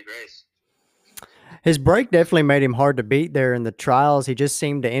runs a big race. His break definitely made him hard to beat there in the trials. He just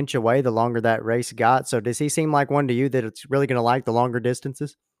seemed to inch away the longer that race got. So does he seem like one to you that it's really going to like the longer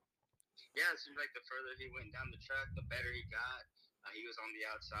distances? Yeah, it seemed like the further he went down the track, the better he got. He was on the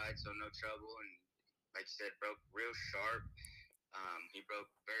outside, so no trouble, and like you said, broke real sharp. He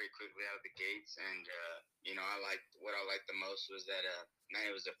broke very quickly out of the gates, and I liked what I liked the most was that man,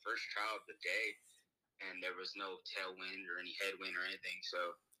 it was the first trial of the day, and there was no tailwind or any headwind or anything.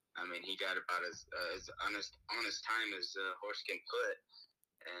 So I mean, he got about as honest time as a horse can put,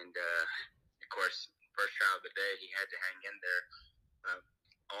 and of course, first trial of the day, he had to hang in there uh,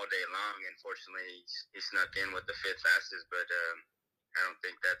 all day long. Unfortunately, he snuck in with the fifth fastest, but I don't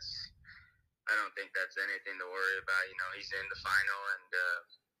think that's anything to worry about. He's in the final, and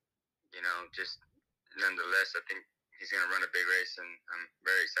just nonetheless, I think he's going to run a big race, and I'm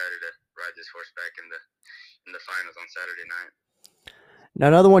very excited to ride this horse back in the finals on Saturday night. Now,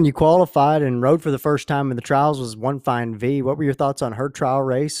 another one you qualified and rode for the first time in the trials was One Fine V. What were your thoughts on her trial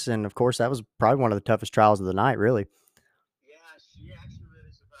race? And of course, that was probably one of the toughest trials of the night, really. Yeah, she actually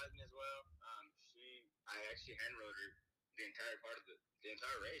really surprised me as well. I actually hand rode her the entire the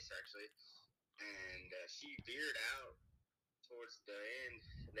entire race actually, and she veered out towards the end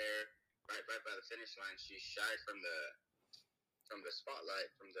there, right by the finish line. She shied from the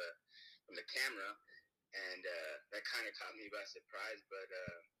spotlight from the camera, and that kind of caught me by surprise. But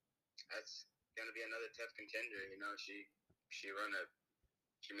that's gonna be another tough contender. She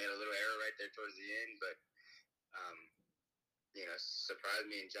made a little error right there towards the end, but surprised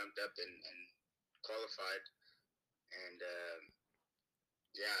me and jumped up and qualified. And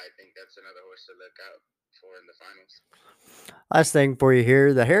yeah, I think that's another horse to look out for in the finals. Last thing for you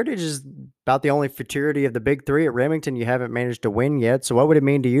here. The Heritage is about the only futurity of the big three at Remington you haven't managed to win yet. So what would it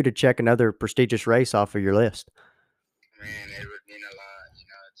mean to you to check another prestigious race off of your list? Man, it would mean a lot.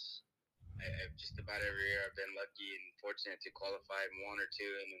 Just about every year I've been lucky and fortunate to qualify in one or two,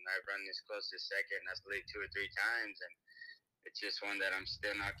 and I've run this close to second. That's believe 2 or 3 times, and it's just one that I'm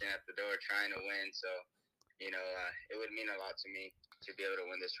still knocking at the door trying to win. So, it would mean a lot to me to be able to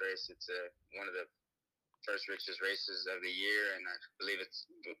win this race. It's one of the first richest races of the year, and I believe it's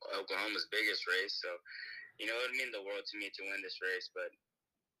Oklahoma's biggest race. So, it would mean the world to me to win this race. But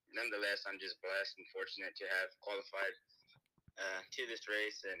nonetheless, I'm just blessed and fortunate to have qualified to this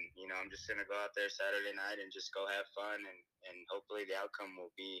race, and I'm just gonna go out there Saturday night and just go have fun, and hopefully the outcome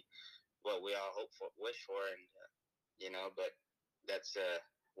will be what we all wish for, and but that's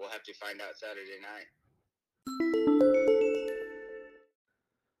we'll have to find out Saturday night.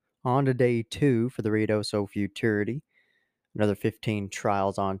 On to day 2 for the Ruidoso Futurity. Another 15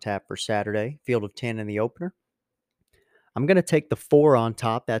 trials on tap for Saturday. Field of 10 in the opener. I'm going to take the 4 on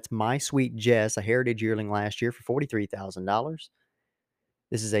top. That's My Sweet Jess, a Heritage yearling last year for $43,000.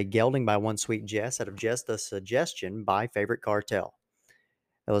 This is a gelding by One Sweet Jess out of Just a Suggestion by Favorite Cartel.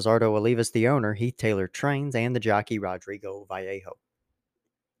 Elizardo Olivas, the owner, Heath Taylor trains, and the jockey Rodrigo Vallejo.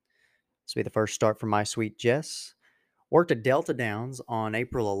 This will be the first start for My Sweet Jess. Worked at Delta Downs on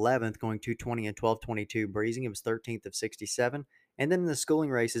April 11th, going 220 and 1222 breezing. It was 13th of 67. And then in the schooling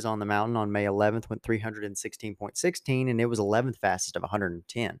races on the mountain on May 11th, went 316.16, and it was 11th fastest of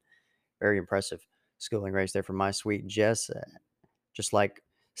 110. Very impressive schooling race there for My Sweet Jess, just like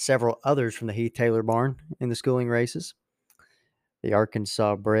several others from the Heath Taylor barn in the schooling races. The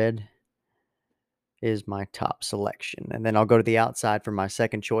Arkansas bred is my top selection. And then I'll go to the outside for my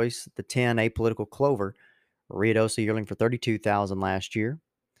second choice, the 10 Apolitical Clover. Ruidoso yearling for $32,000 last year.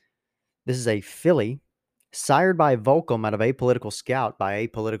 This is a filly sired by Volcom out of Apolitical Scout by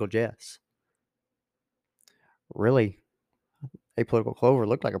Apolitical Jess. Really, Apolitical Clover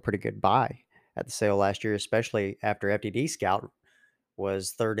looked like a pretty good buy at the sale last year, especially after FTD Scout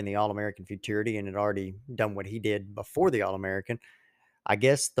was third in the All-American Futurity and had already done what he did before the All-American. I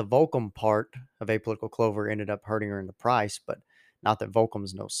guess the Volcom part of Apolitical Clover ended up hurting her in the price, but not that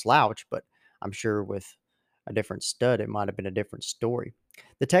Volcom's no slouch, but I'm sure with a different stud, it might have been a different story.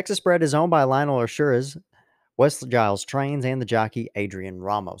 The Texas bred is owned by Lionel Arshures, Wesley Giles trains, and the jockey Adrian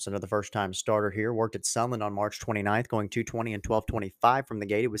Ramos. Another first-time starter here. Worked at Sunland on March 29th, going 220 and 1225 from the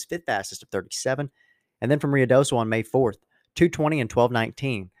gate. It was 5th fastest of 37. And then from Ruidoso on May 4th, 220 and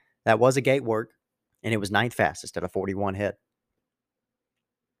 1219. That was a gate work, and it was 9th fastest at a 41 head.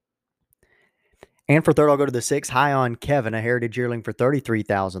 And for third, I'll go to the 6, High on Kevin, a Heritage yearling for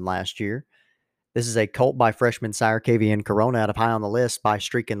 $33,000 last year. This is a colt by freshman sire KVN Corona out of High on the List by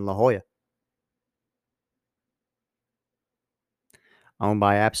Streakin' La Jolla. Owned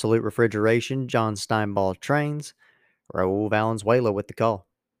by Absolute Refrigeration, John Steinball trains, Raul Valenzuela with the call.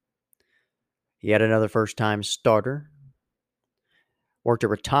 Yet another first-time starter. Worked at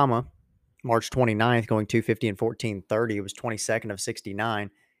Retama March 29th, going 250 and 14:30. It was 22nd of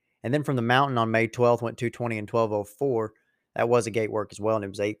 69. And then from the mountain on May 12th, went 220 and 12:04. That was a gate work as well, and it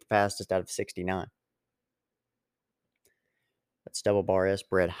was 8th fastest out of 69. That's double bar S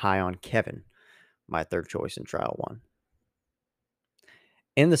bred High on Kevin, my third choice in trial one.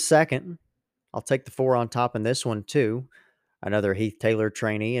 In the second, I'll take the 4 on top in this one too. Another Heath Taylor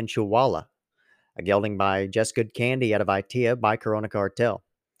trainee in Chihuahua. A gelding by Just Good Candy out of Itea by Corona Cartel.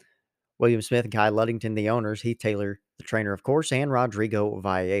 William Smith and Kai Luddington, the owners. Heath Taylor, the trainer, of course, and Rodrigo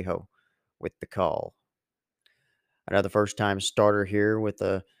Vallejo with the call. Another first-time starter here with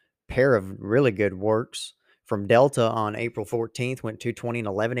a pair of really good works. From Delta on April 14th, went 220 and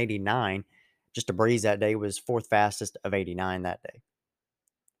 11:89. Just a breeze that day, was 4th fastest of 89 that day.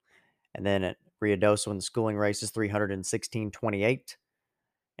 And then at Ruidoso in the schooling races, 316.28,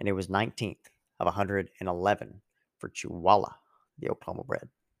 and it was 19th of 111 for Chihuahua, the Oklahoma bred.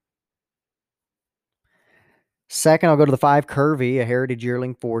 Second, I'll go to the 5 Curvy, a heritage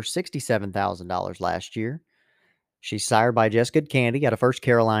yearling for $67,000 last year. She's sired by Just Good Candy out of First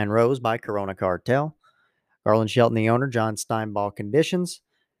Caroline Rose by Corona Cartel. Garland Shelton, the owner. John Steinball Conditions.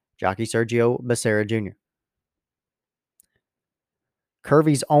 Jockey Sergio Becerra Jr.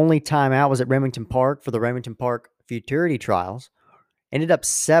 Curvy's only time out was at Remington Park for the Remington Park Futurity Trials. Ended up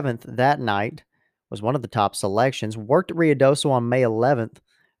 7th that night. Was one of the top selections. Worked at Ruidoso on May 11th,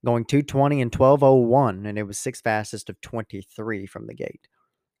 going 220 and 12:01, and it was 6th fastest of 23 from the gate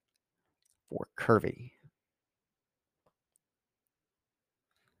for Curvy.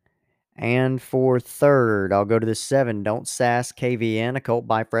 And for third, I'll go to the 7, Don't Sass KVN, a colt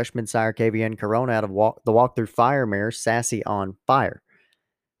by freshman sire KVN Corona out of the Walkthrough Fire mare, Sassy on Fire.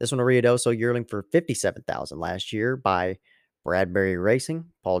 This one a Ruidoso yearling for $57,000 last year by Bradbury Racing,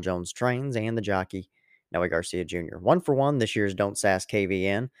 Paul Jones Trains, and the jockey Noe Garcia Jr. 1-for-1 this year's Don't Sass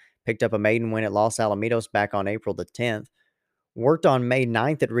KVN. Picked up a maiden win at Los Alamitos back on April the 10th. Worked on May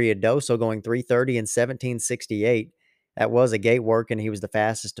 9th at Ruidoso, going 3:30 and 17:68. That was a gate work, and he was the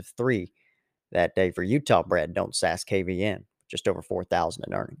fastest of 3 that day for Utah bred Don't Sass KVN, just over $4,000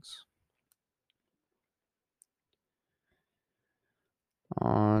 in earnings.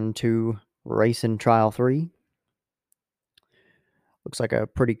 On to Racing Trial 3. Looks like a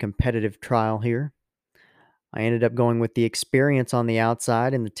pretty competitive trial here. I ended up going with the Experience on the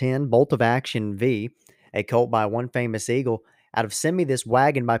outside in the 10, Bolt of Action V, a colt by One Famous Eagle out of Send Me This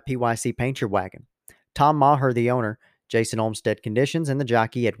Wagon by PYC Paint Your Wagon. Tom Maher, the owner, Jason Olmstead Conditions, and the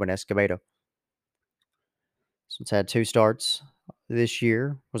jockey Edwin Escobedo. This one's had 2 starts this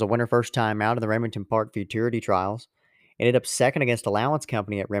year. Was a winner first time out in the Remington Park Futurity Trials. Ended up second against Allowance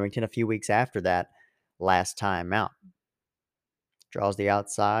Company at Remington a few weeks after that last time out. Draws the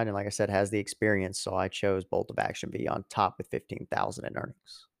outside, and like I said, has the Experience, so I chose Bolt of Action V on top with $15,000 in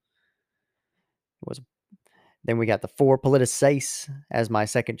earnings. Then we got the 4 Politisace as my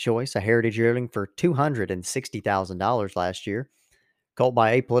second choice, a heritage yearling for $260,000 last year. Colt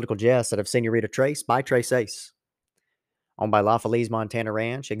by Apolitical Jess out of Senorita Trace by Trace Ace. Owned by La Feliz Montana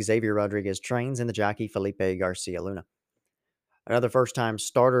Ranch, Xavier Rodriguez Trains, and the jockey Felipe Garcia Luna. Another first-time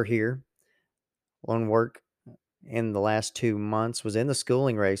starter here. Lone work in the last 2 months, was in the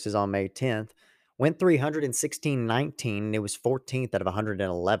schooling races on May 10th. Went 316.19, and it was 14th out of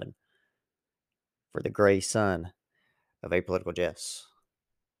 111 for the gray son of Apolitical Jess.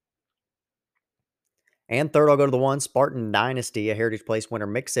 And third, I'll go to the 1, Spartan Dynasty, a Heritage Place winner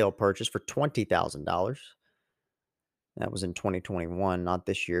mix sale purchase for $20,000. That was in 2021, not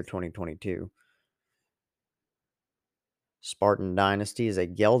this year, 2022. Spartan Dynasty is a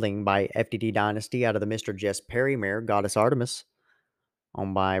gelding by FDD Dynasty out of the Mr. Jess Perry mare, Goddess Artemis.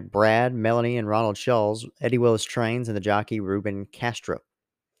 Owned by Brad, Melanie, and Ronald Schulz, Eddie Willis Trains, and the jockey Ruben Castro.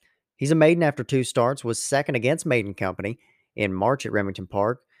 He's a maiden after 2 starts, was second against Maiden Company in March at Remington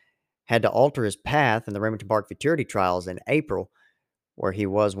Park. Had to alter his path in the Remington Park Futurity Trials in April, where he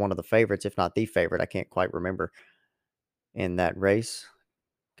was one of the favorites, if not the favorite. I can't quite remember in that race.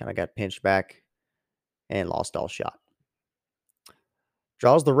 Kind of got pinched back and lost all shot.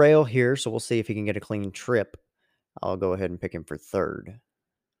 Draws the rail here, so we'll see if he can get a clean trip. I'll go ahead and pick him for third.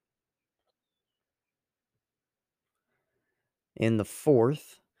 In the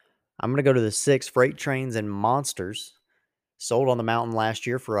 4th, I'm going to go to the 6 Freight Trains and Monsters. Sold on the mountain last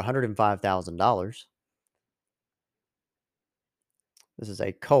year for $105,000. This is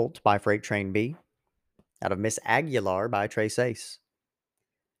a colt by Freight Train B out of Miss Aguilar by Trace Ace.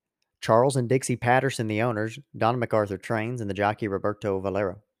 Charles and Dixie Patterson, the owners, Donna MacArthur Trains, and the jockey Roberto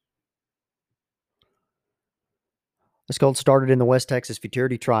Valero. This colt started in the West Texas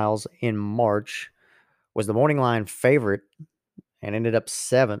Futurity Trials in March, was the morning line favorite, and ended up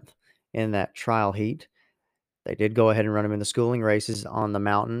 7th in that trial heat. They did go ahead and run him in the schooling races on the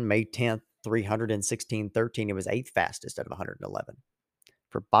mountain. May 10th, 316.13. It was 8th fastest out of 111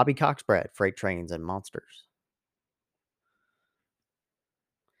 for Bobby Coxbrad, Freight Trains and Monsters.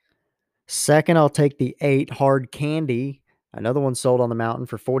 Second, I'll take the 8 Hard Candy. Another one sold on the mountain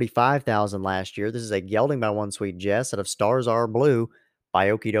for $45,000 last year. This is a gelding by One Sweet Jess out of Stars Are Blue by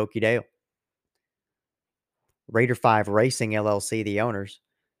Okie Dokie Dale. Raider 5 Racing LLC, the owners,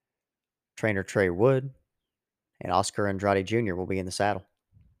 trainer Trey Wood, and Oscar Andrade Jr. will be in the saddle.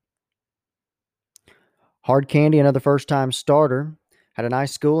 Hard Candy, another first-time starter, had a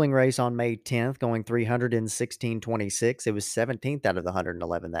nice schooling race on May 10th, going 316.26. It was 17th out of the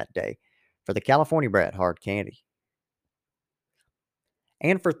 111 that day for the California bred Hard Candy.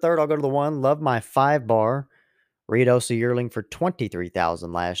 And for third, I'll go to the one, Love My 5-bar, Ruidoso yearling for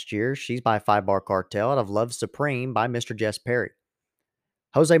 $23,000 last year. She's by 5-bar Cartel out of Love Supreme by Mr. Jess Perry.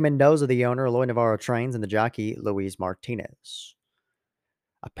 Jose Mendoza, the owner, Eloy Navarro Trains, and the jockey Luis Martinez.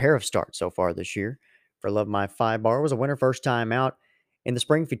 A pair of starts so far this year for Love My 5-bar. Was a winner first time out in the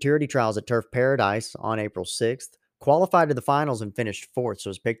Spring Futurity Trials at Turf Paradise on April 6th. Qualified to the finals and finished fourth,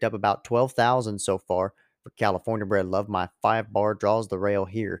 so has picked up about $12,000 so far for California bred Love My 5-bar. Draws the rail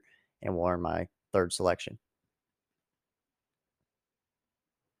here and will earn my third selection.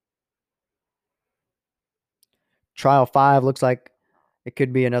 Trial 5 looks like it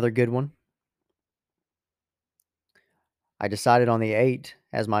could be another good one. I decided on the 8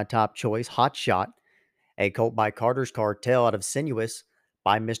 as my top choice, Hot Shot, a colt by Carter's Cartel out of Sinuous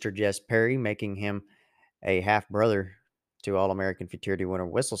by Mr. Jess Perry, making him a half-brother to All-American Futurity winner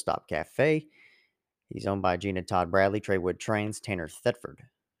Whistle Stop Cafe. He's owned by Gina Todd Bradley, Trey Wood Trains, Tanner Thetford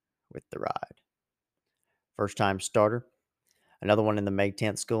with the ride. First-time starter. Another one in the May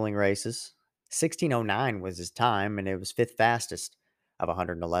 10th schooling races. 16:09 was his time, and it was 5th fastest of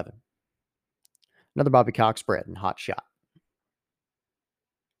 111. Another Bobby Cox bred and Hot Shot.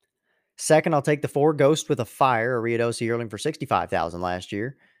 Second, I'll take the 4 Ghost with a Fire, a Ruidoso yearling for $65,000 last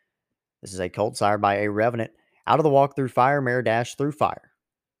year. This is a colt sired by a Revenant out of the Walk Through Fire, Mare Dash Through Fire.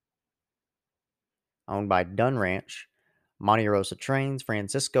 Owned by Dunn Ranch, Monte Rosa Trains,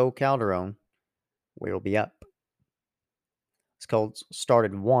 Francisco Calderon will be up. This colt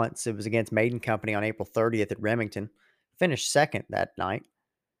started once. It was against Maiden Company on April 30th at Remington. Finished second that night.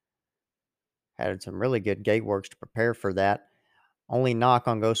 Had some really good gate works to prepare for that. Only knock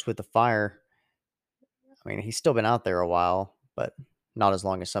on Ghost with the Fire. I mean, he's still been out there a while, but not as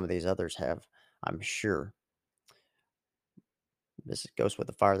long as some of these others have, I'm sure. This Ghost with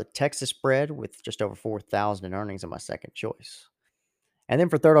the Fire, the Texas bred with just over 4,000 in earnings, and my second choice. And then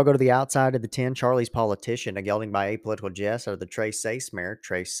for third, I'll go to the outside of the 10, Charlie's Politician, a gelding by Apolitical Jess out of the Trace Sace mare,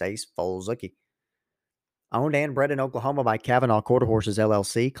 Trace Sace Foals Zucky. Owned and bred in Oklahoma by Kavanaugh Quarter Horses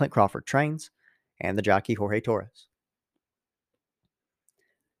LLC, Clint Crawford Trains, and the jockey Jorge Torres.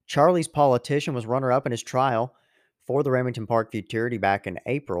 Charlie's Politician was runner-up in his trial for the Remington Park Futurity back in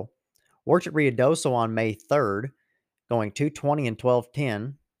April. Worked at Ruidoso on May 3rd, going 2:20 and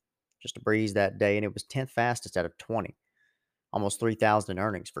 12:10. Just a breeze that day, and it was 10th fastest out of 20. Almost 3,000 in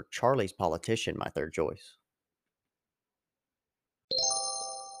earnings for Charlie's Politician, my third choice.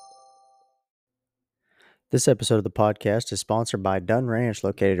 This episode of the podcast is sponsored by Dunn Ranch,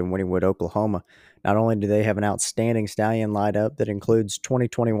 located in Wynnewood, Oklahoma. Not only do they have an outstanding stallion lineup that includes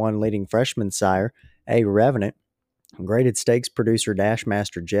 2021 leading freshman sire, A. Revenant, graded stakes producer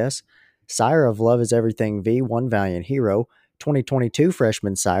Dashmaster Jess, sire of Love Is Everything V, One Valiant Hero, 2022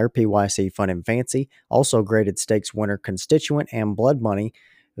 freshman sire PYC Fun and Fancy, also graded stakes winner Constituent, and Blood Money,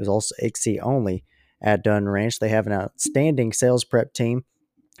 who's also ICSI only at Dunn Ranch. They have an outstanding sales prep team,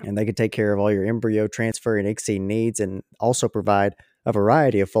 and they can take care of all your embryo transfer and ICSI needs and also provide a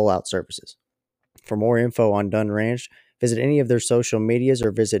variety of full-out services. For more info on Dunn Ranch, visit any of their social medias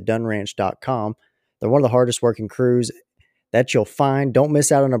or visit dunranch.com. They're one of the hardest working crews that you'll find. Don't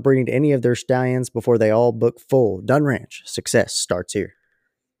miss out on a breeding to any of their stallions before they all book full. Dunn Ranch, success starts here.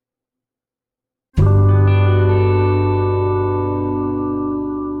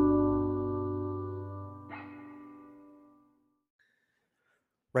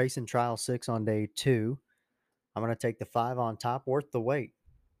 Racing Trial 6 on day 2. I'm going to take the 5 on top, Worth the Wait.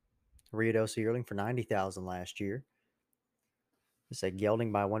 Ruidoso yearling for $90,000 last year. It's a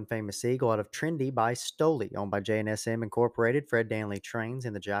gelding by One Famous Eagle out of Trendy by Stoli, owned by JNSM Incorporated, Fred Danley Trains,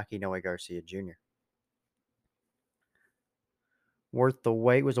 and the jockey Noe Garcia Jr. Worth the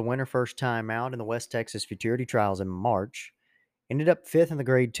Wait was a winner first time out in the West Texas Futurity Trials in March. Ended up 5th in the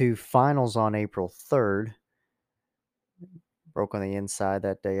Grade 2 finals on April 3rd. Broke on the inside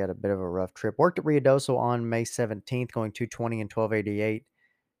that day, had a bit of a rough trip. Worked at Ruidoso on May 17th, going 2:20 and 12:88.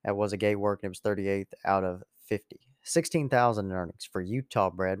 That was a gate work, and it was 38th out of 50. 16,000 in earnings for Utah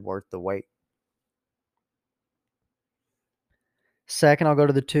bred, worth the wait. Second, I'll go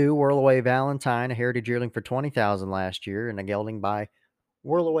to the 2, Whirlaway Valentine, a heritage yearling for 20,000 last year, and a gelding by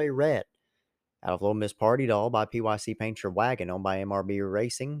Whirlaway Red. Out of Little Miss Party Doll by PYC Painter Wagon, owned by MRB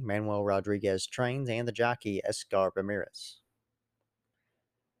Racing, Manuel Rodriguez trains, and the jockey Escar Ramirez.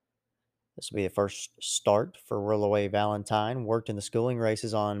 This will be the first start for Whirlaway Valentine. Worked in the schooling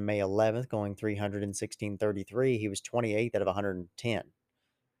races on May 11th, going 316.33. He was 28th out of 110.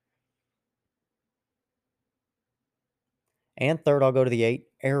 And third, I'll go to the 8,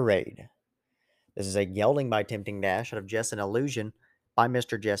 Air Raid. This is a gelding by Tempting Dash out of Jess and Illusion by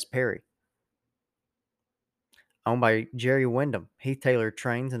Mr. Jess Perry. Owned by Jerry Wyndham. Heath Taylor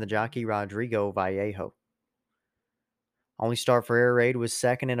trains, and the jockey Rodrigo Vallejo. Only start for Air Raid was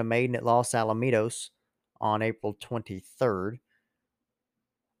second in a maiden at Los Alamitos on April 23rd.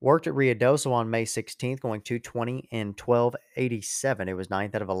 Worked at Ruidoso on May 16th, going 220 and 12.87. It was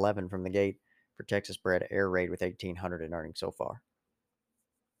 9th out of 11 from the gate for Texas bred Air Raid with 1,800 in earnings so far.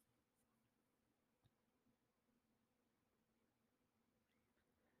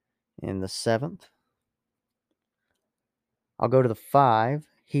 In the 7th, I'll go to the 5.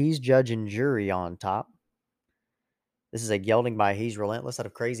 He's Judge and Jury on top. This is a gelding by He's Relentless out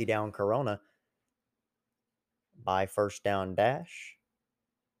of Crazy Down Corona by First Down Dash.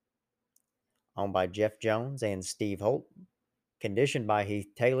 Owned by Jeff Jones and Steve Holt. Conditioned by Heath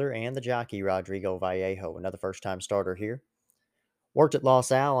Taylor and the jockey Rodrigo Vallejo, another first-time starter here. Worked at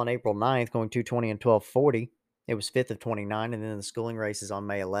Los Al on April 9th, going 220 and 12.40. It was 5th of 29, and then in the schooling races on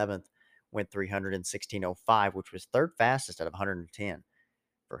May 11th, went 316.05, which was third fastest out of 110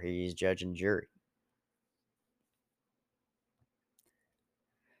 for He's Judge and Jury.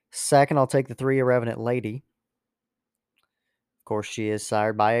 Second, I'll take the 3, A Revenant Lady. Of course, she is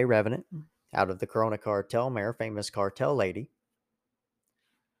sired by A Revenant out of the Corona Cartel mare, Famous Cartel Lady.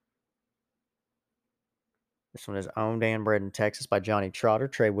 This one is owned and bred in Texas by Johnny Trotter.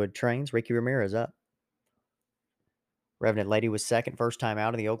 Trey Wood trains. Ricky Ramirez up. Revenant Lady was second first time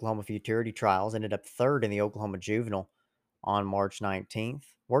out in the Oklahoma Futurity Trials. Ended up third in the Oklahoma Juvenile on March 19th.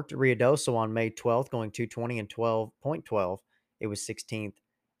 Worked at Ruidoso on May 12th, going 220 and 12.12. It was 16th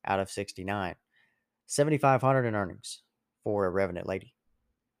out of 69. 7,500 in earnings for A Revenant Lady.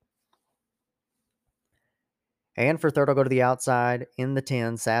 And for third, I'll go to the outside in the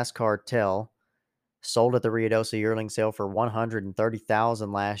 10, Sass Cartel. Sold at the Ruidoso yearling sale for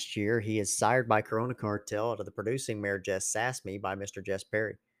 $130,000 last year. He is sired by Corona Cartel out of the producing mare Jess Sassme by Mr. Jess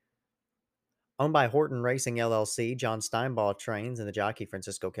Perry. Owned by Horton Racing LLC, John Steinbaugh trains, and the jockey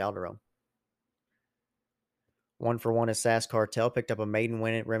Francisco Calderon. 1-for-1 is Sass Cartel. Picked up a maiden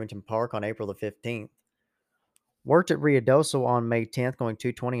win at Remington Park on April the 15th. Worked at Ruidoso on May 10th, going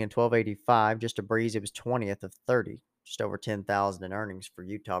 220 and 12.85. Just a breeze. It was 20th of 30. Just over 10,000 in earnings for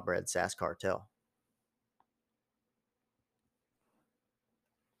Utah bred Sass Cartel.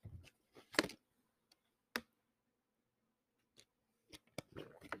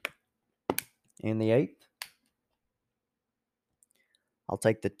 In the 8th, I'll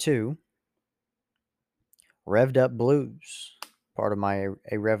take the 2, Revved Up Blues, part of my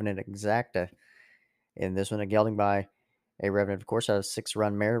A Revenant Exacta. In this one, a gelding by A Revenant, of course, out of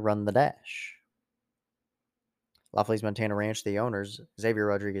 6-run mare, Run the Dash. La Feliz Montana Ranch, the owners, Xavier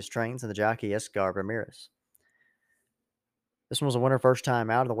Rodriguez trains, and the jockey Escar Ramirez. This one was a winner first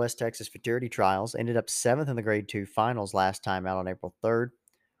time out in the West Texas Futurity Trials. Ended up 7th in the Grade 2 finals last time out on April 3rd.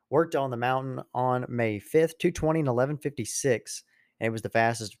 Worked on the mountain on May 5th, 220 and 11.56, and it was the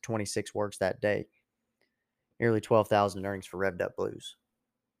fastest of 26 works that day. Nearly 12,000 in earnings for Revved Up Blues.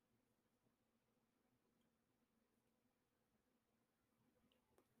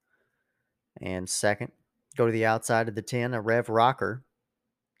 And second, go to the outside of the 10, a Rev Rocker,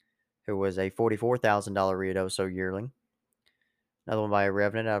 who was a $44,000 Ruidoso yearling. Another one by a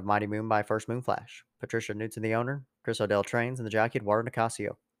Revenant out of Mighty Moon by First Moon Flash. Patricia Knudsen, the owner. Chris Odell trains, and the jockey Eduardo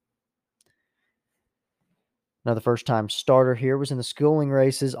Nicasio. Another first-time starter here was in the schooling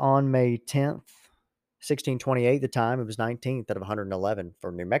races on May 10th. 1628 the time. It was 19th out of 111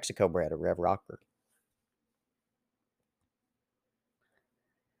 for New Mexico bred, a Rev Rocker.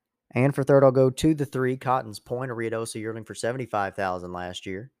 And for third, I'll go to the 3, Cotton's Point, a Ruidoso yearling for $75,000 last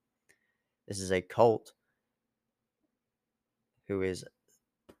year. This is a colt who is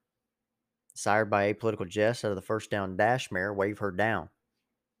sired by A Political Jess out of the First Down Dash mare, Wave Her Down.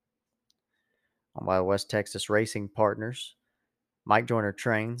 Owned by West Texas Racing Partners. Mike Joyner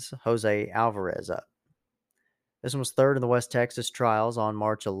trains, Jose Alvarez up. This one was third in the West Texas Trials on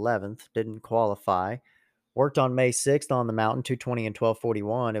March 11th. Didn't qualify. Worked on May 6th on the mountain, 220 and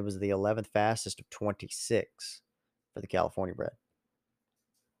 1241. It was the 11th fastest of 26 for the California bred.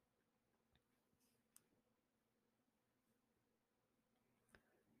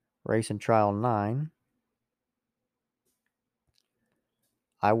 Race and trial 9.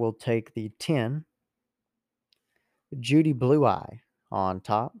 I will take the 10. Judy Blue Eye on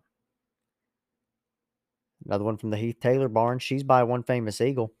top. Another one from the Heath Taylor barn. She's by One Famous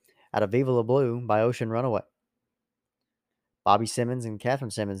Eagle out of Viva La Blue by Ocean Runaway. Bobby Simmons and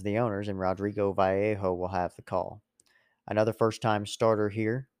Catherine Simmons, the owners, and Rodrigo Vallejo will have the call. Another first-time starter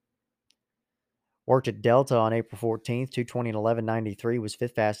here. Worked at Delta on April 14th, 220 and 1193, was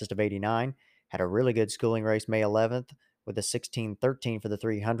fifth fastest of 89. Had a really good schooling race May 11th with a 16:13 for the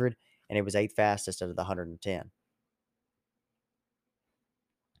 300, and it was eighth fastest of the 110.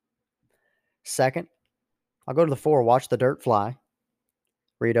 Second, I'll go to the 4, Watch the Dirt Fly.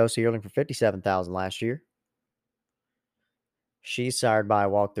 Ruidoso yearling for $57,000 last year. She's sired by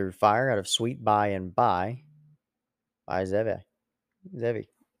Walk Through Fire out of Sweet By and By Zevi.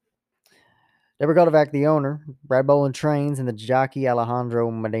 Deborah Gotovac, the owner. Brad Bolin trains, and the jockey Alejandro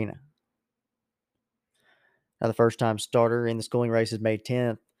Medina. Now, the first-time starter in the schooling races May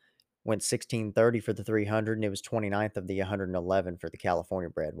 10th went 16:30 for the 300, and it was 29th of the 111 for the California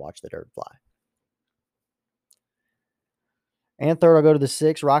bred Watch the Dirt Fly. And third, I'll go to the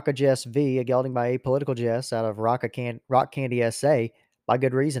 6, Rocka Jess V, a gelding by Apolitical Jess out of Rock Candy SA by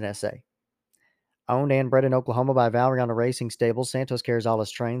Good Reason SA. Owned and bred in Oklahoma by Valeriana Racing Stables, Santos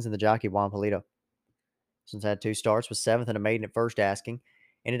Carrizales trains, and the jockey Juan Polito. Since had 2 starts, was 7th and a maiden at first asking.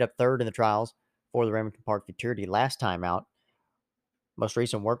 Ended up 3rd in the trials for the Remington Park Futurity last time out. Most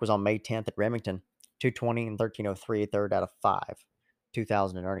recent work was on May 10th at Remington, 220 and 1303, 3rd out of 5.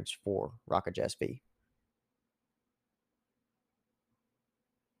 2,000 in earnings for Rocka Jess V.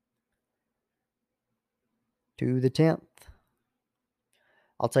 To the 10th.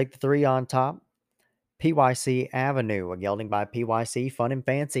 I'll take the 3 on top. PYC Avenue, a gelding by PYC Fun and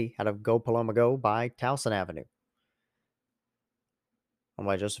Fancy out of Go Paloma Go by Towson Avenue. Owned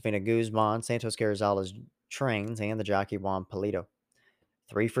by Josefina Guzman, Santos Carrizales trains, and the jockey Juan Polito.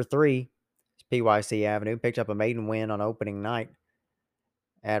 3 for 3. PYC Avenue picked up a maiden win on opening night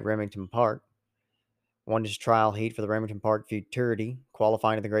at Remington Park. Won his trial heat for the Remington Park Futurity,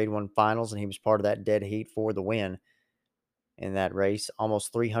 qualifying to the Grade 1 finals, and he was part of that dead heat for the win in that race.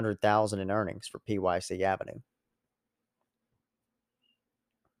 Almost $300,000 in earnings for PYC Avenue.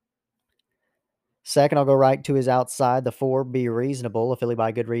 Second, I'll go right to his outside, the 4, Be Reasonable, a filly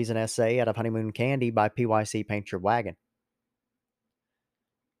by Good Reason SA out of Honeymoon Candy by PYC Paint Your Wagon.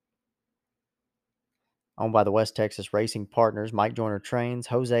 Owned by the West Texas Racing Partners, Mike Joyner trains,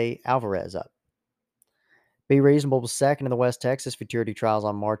 Jose Alvarez up. Be Reasonable was second in the West Texas Futurity Trials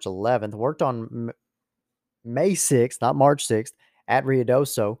on March 11th. Worked on May 6th, not March 6th, at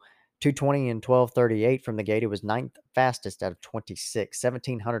Ruidoso, 220 and 1238 from the gate. It was 9th fastest out of 26,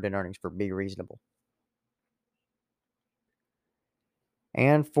 1,700 in earnings for Be Reasonable.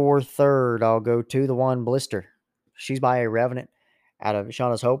 And for third, I'll go to the 1, Blister. She's by a Revenant out of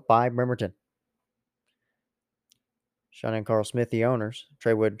Shauna's Hope by Bremerton. Shauna and Carl Smith, the owners.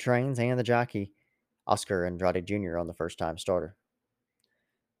 Trey Wood trains, and the jockey Oscar Andrade Jr. on the first-time starter.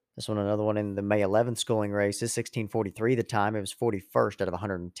 This one, another one in the May 11th schooling race. Is 16:43 the time. It was 41st out of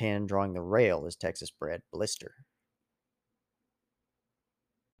 110. Drawing the rail is Texas-bred Blister.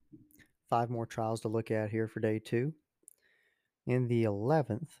 5 more trials to look at here for day 2. In the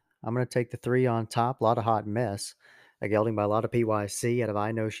 11th, I'm going to take the 3 on top, Lot of Hot Mess. A gelding by Lotta PYC out of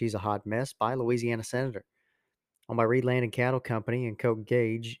I Know She's a Hot Mess by Louisiana Senator. Owned by Reed Land and Cattle Company and Coke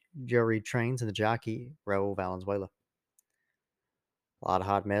Gage, Joe Reed trains, and the jockey Raul Valenzuela. Lot of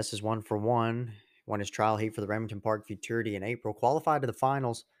Hot Mess is 1 for 1. Won his trial heat for the Remington Park Futurity in April. Qualified to the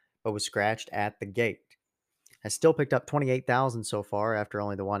finals, but was scratched at the gate. Has still picked up $28,000 so far after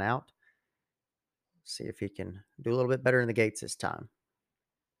only the 1 out. See if he can do a little bit better in the gates this time.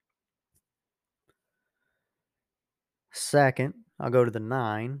 Second, I'll go to the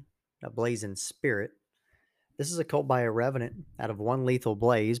 9, a Blazing Spirit. This is a colt by a Revenant out of One Lethal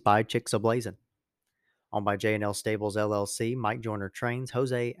Blaze by Chicks A-Blazin'. Owned by J&L Stables LLC, Mike Joyner trains,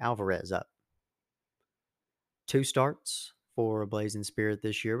 Jose Alvarez up. 2 starts for a Blazing Spirit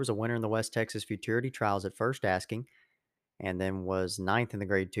this year. Was a winner in the West Texas Futurity Trials at first asking, and then was 9th in the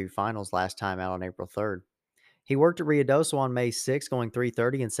Grade 2 finals last time out on April 3rd. He worked at Ruidoso on May 6th, going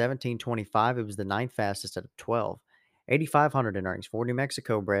 3:30 and 17:25. It was the 9th fastest out of 12. 8,500 in earnings for New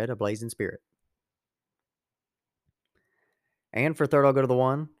Mexico bred, a Blazing Spirit. And for third, I'll go to the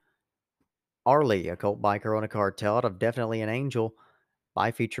 1, Arlie, a colt by Corona Cartel out of Definitely an Angel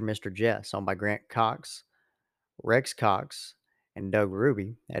by Feature Mr. Jess, owned by Grant Cox. Rex Cox and Doug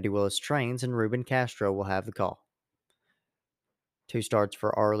Ruby. Eddie Willis trains, and Ruben Castro will have the call. 2 starts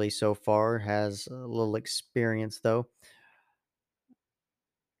for Arlie so far. Has a little experience, though.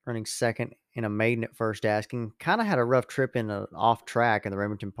 Running second in a maiden at first asking. Kind of had a rough trip in an off track in the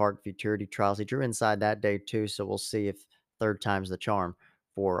Remington Park Futurity Trials. He drew inside that day, too, so we'll see if third time's the charm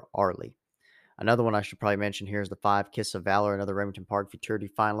for Arlie. Another one I should probably mention here is the 5 Kiss of Valor, another Remington Park Futurity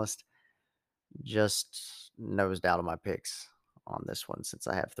finalist. Just nosed out of my picks on this one since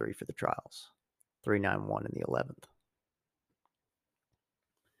I have 3 for the trials. 391 in the 11th.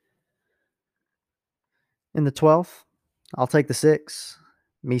 In the 12th, I'll take the 6.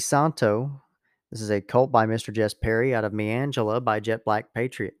 Misanto. This is a colt by Mr. Jess Perry out of Miangela by Jet Black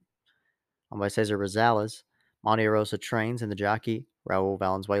Patriot. Owned by Cesar Rosales. Monte Rosa trains, and the jockey Raul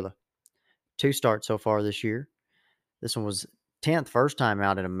Valenzuela. 2 starts so far this year. This one was 10th first time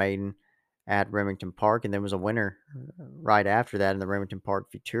out in a maiden at Remington Park, and then was a winner right after that in the Remington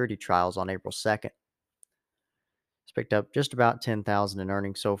Park Futurity Trials on April 2nd. It's picked up just about $10,000 in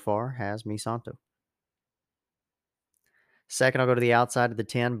earnings so far, has Misanto. Second, I'll go to the outside of the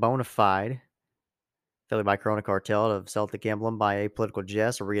 10, Bonafide. Filly by Corona Cartel of Celtic Emblem by Apolitical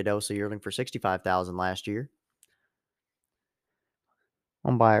Jess, a Riadosa yearling for $65,000 last year.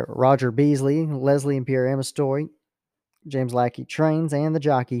 Owned by Roger Beasley, Leslie and Pierre Amistoy, James Lackey trains, and the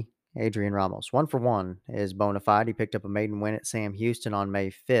jockey Adrian Ramos. 1 for 1 is Bonafide. He picked up a maiden win at Sam Houston on May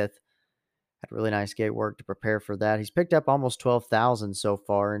 5th. Had really nice gate work to prepare for that. He's picked up almost $12,000 so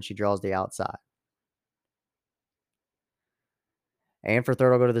far, and she draws the outside. And for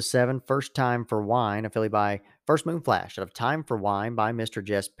third, I'll go to the 7, First Time for Wine, a filly by First Moon Flash out of Time for Wine by Mr.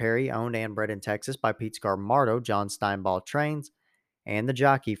 Jess Perry, owned and bred in Texas by Pete Scarmardo, John Steinball trains, and the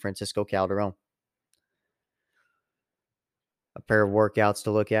jockey Francisco Calderon. A pair of workouts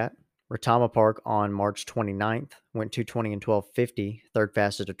to look at. Retama Park on March 29th, went 2:20 and 12:50, third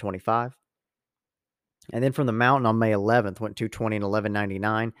fastest of 25. And then from the Mountain on May 11th, went 2:20 and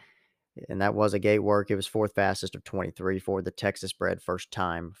 11:99. And that was a gate work. It was fourth fastest of 23 for the Texas bred First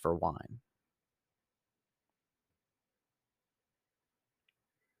Time for Wine.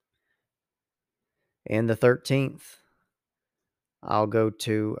 In the 13th, I'll go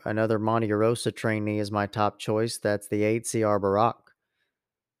to another Monte Rosa trainee as my top choice. That's the 8, CR Barak.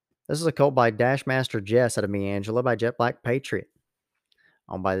 This is a colt by Dashmaster Jess out of Miangela by Jet Black Patriot.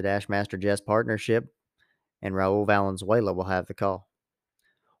 Owned by the Dashmaster Jess Partnership, and Raul Valenzuela will have the call.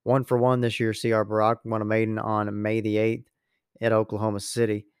 1 for 1 this year, CR Barak won a maiden on May the 8th at Oklahoma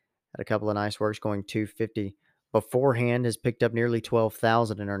City. Had a couple of nice works going 250 beforehand. Has picked up nearly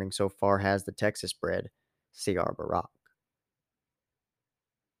 $12,000 in earnings so far, has the Texas bred CR Barak.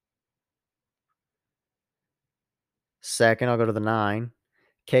 Second, I'll go to the 9.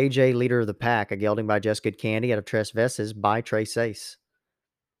 KJ Leader of the Pack, a gelding by Just Good Candy out of Tres Veces by Trace Ace.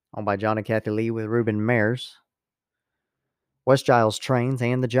 Owned by John and Kathy Lee with Ruben Mares. West Giles trains,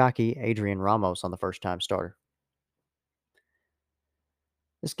 and the jockey Adrian Ramos on the first time starter.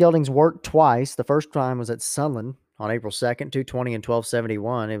 This gelding's worked twice. The first time was at Sunland on April 2nd, 2:20 and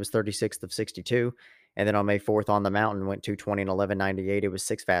 12:71. It was 36th of 62. And then on May 4th on the Mountain, went 2:20 and 11:98. It was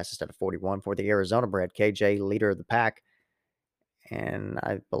 6th fastest out of 41 for the Arizona bred KJ Leader of the Pack. And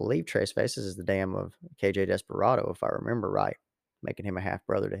I believe Tres Veces is the dam of KJ Desperado, if I remember right, making him a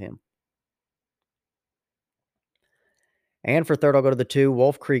half-brother to him. And for third, I'll go to the 2,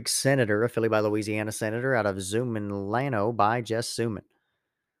 Wolf Creek Senator, a filly by Louisiana Senator out of Zumanlano by Jess Suman.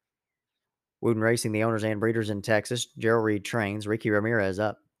 Wooten Racing, the owners and breeders in Texas. Gerald Reed trains. Ricky Ramirez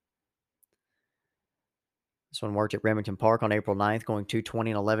up. This one worked at Remington Park on April 9th, going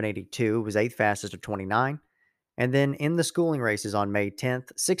 2:20 and 11:82. It was 8th fastest of 29. And then in the schooling races on May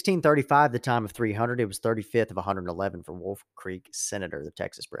 10th, 16:35, the time of 300. It was 35th of 111 for Wolf Creek Senator, the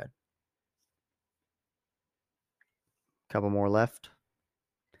Texas bred. Couple more left.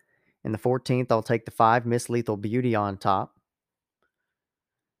 In the 14th, I'll take the 5, Miss Lethal Beauty on top.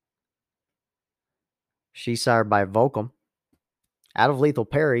 She's sired by Volcom. Out of Lethal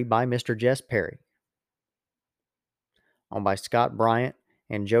Perry by Mr. Jess Perry. Owned by Scott Bryant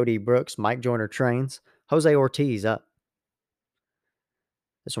and Jody Brooks. Mike Joyner trains. Jose Ortiz up.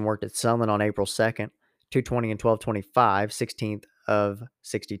 This one worked at Sunland on April 2nd. 2:20 and 12:25. 16th of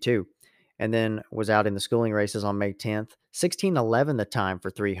 62. And then was out in the schooling races on May 10th. 16:11 the time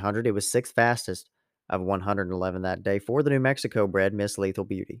for 300. It was 6th fastest of 111 that day for the New Mexico bred Miss Lethal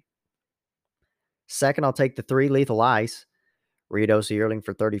Beauty. Second, I'll take the 3, Lethal Ice. Riadosa yearling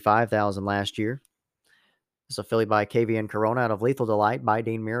for $35,000 last year. This is a filly by KVN Corona out of Lethal Delight by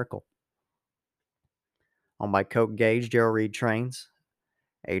Dean Miracle. Owned by Coke Gage, Gerald Reed trains.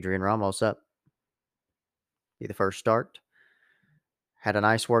 Adrian Ramos up. be the first start. Had a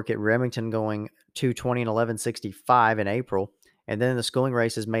nice work at Remington going 220 and 1165 in April. And then in the schooling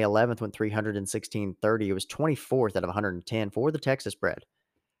races, May 11th went 300 and 1630. It was 24th out of 110 for the Texas bred,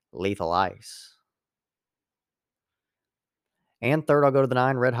 Lethal Ice. And third, I'll go to the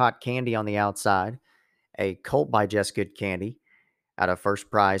 9, Red Hot Candy on the outside. A colt by Jess Good Candy out of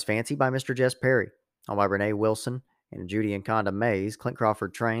First Prize Fancy by Mr. Jess Perry. On by Renee Wilson and Judy and Conda Mays. Clint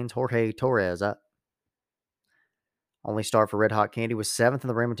Crawford trains. Jorge Torres up. Only start for Red Hot Candy was 7th in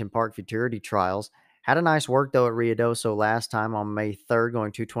the Remington Park Futurity Trials. Had a nice work, though, at Ruidoso last time on May 3rd,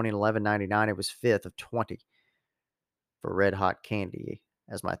 going 220 and 1199. It was 5th of 20 for Red Hot Candy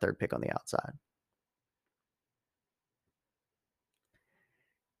as my third pick on the outside.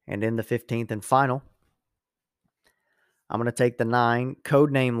 And in the 15th and final, I'm going to take the 9,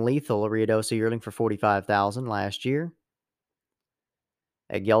 Codename Lethal, a Ruidoso yearling for $45,000 last year.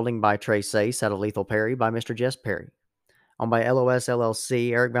 A gelding by Trace Ace out of Lethal Perry by Mr. Jess Perry. Owned by LOS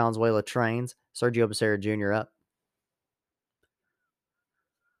LLC, Eric Valenzuela trains, Sergio Becerra Jr. up.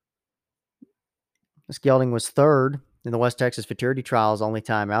 This gelding was third in the West Texas Futurity Trials, only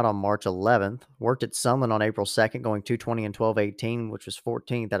time out on March 11th. Worked at Sunland on April 2nd, going 220 and 1218, which was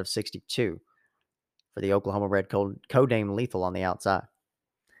 14th out of 62 for the Oklahoma bred Codename Lethal on the outside.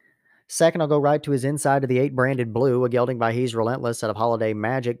 Second, I'll go right to his inside of the 8 Branded Blue, a gelding by He's Relentless out of Holiday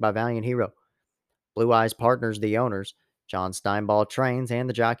Magic by Valiant Hero. Blue Eyes Partners, the owners, John Steinball trains, and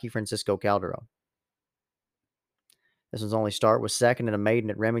the jockey Francisco Calderon. This one's only start was second in a maiden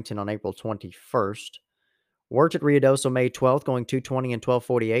at Remington on April 21st. Worked at Ruidoso May 12th, going 220 and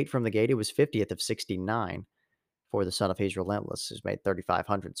 1248 from the gate. It was 50th of 69 for the son of He's Relentless, who's made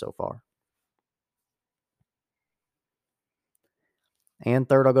 3,500 so far. And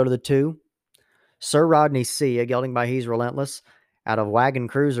third, I'll go to the 2, Sir Rodney C., a gelding by He's Relentless out of Wagon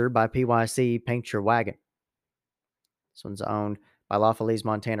Cruiser by PYC Paint Your Wagon. This one's owned by La Feliz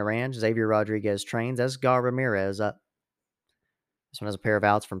Montana Ranch. Xavier Rodriguez trains. Esgar Ramirez up. This one has a pair of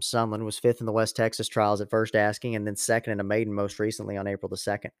outs from Sunland. Was 5th in the West Texas Trials at first asking, and then 2nd in a maiden most recently on April the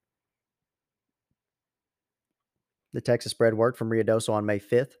 2nd. The Texas bred worked from Ruidoso on May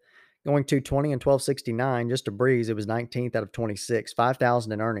 5th, going 220 and 1269, just a breeze. It was 19th out of 26,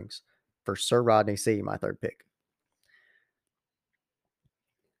 5,000 in earnings for Sir Rodney C., my third pick.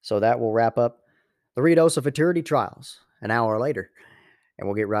 So that will wrap up the Ruidoso Futurity Trials an hour later. And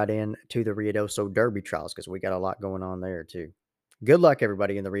we'll get right into the Ruidoso Derby Trials because we got a lot going on there too. Good luck,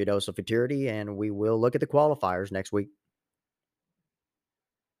 everybody, in the Ruidoso Futurity, and we will look at the qualifiers next week.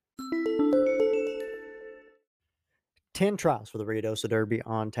 $10 trials for the Ruidoso Derby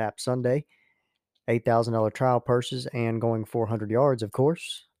on tap Sunday. $8,000 trial purses and going 400 yards, of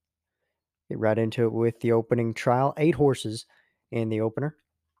course. Get right into it with the opening trial. 8 horses in the opener.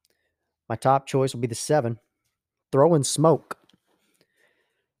 My top choice will be the 7, Throwing Smoke.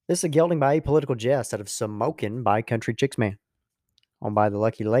 This is a gelding by Apolitical Jest out of Smokin' by Country Chicks Man. Owned by the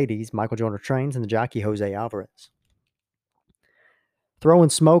Lucky Ladies, Michael Joyner trains, and the jockey Jose Alvarez. Throwing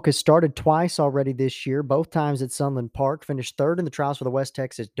Smoke has started twice already this year, both times at Sunland Park. Finished third in the trials for the West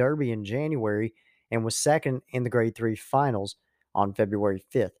Texas Derby in January and was second in the Grade 3 finals on February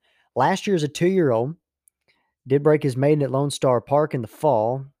 5th. Last year as a 2-year-old, did break his maiden at Lone Star Park in the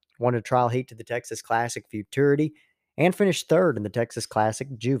fall, won a trial heat to the Texas Classic Futurity, and finished third in the Texas Classic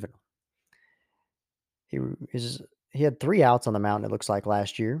Juvenile. He had 3 outs on the mountain, it looks like,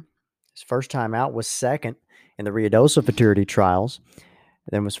 last year. His first time out was second in the Ruidoso Futurity Trials,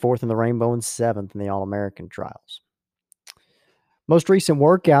 then was 4th in the Rainbow and 7th in the All-American Trials. Most recent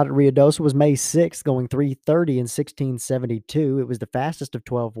workout at Ruidoso was May 6th, going 3:30 and 16:72. It was the fastest of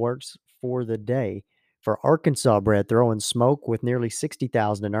 12 works for the day for Arkansas bred Throwing Smoke, with nearly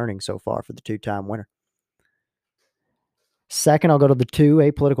 $60,000 in earnings so far for the 2-time winner. Second, I'll go to the 2,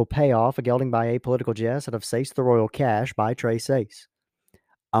 Apolitical Payoff, a gelding by Apolitical Jest out of Sace the Royal Cash by Trace Ace.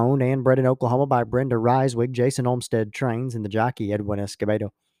 Owned and bred in Oklahoma by Brenda Reiswig, Jason Olmstead trains, and the jockey Edwin Escobedo.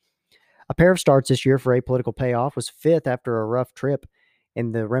 A pair of starts this year for Apolitical Payoff, was 5th after a rough trip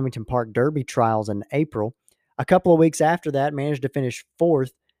in the Remington Park Derby Trials in April. A couple of weeks after that, managed to finish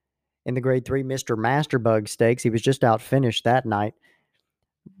 4th in the Grade 3 Mr. Masterbug Stakes. He was just outfinished that night.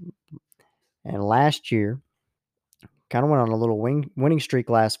 And last year, kind of went on a little winning streak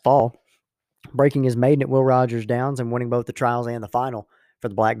last fall, breaking his maiden at Will Rogers Downs and winning both the trials and the final for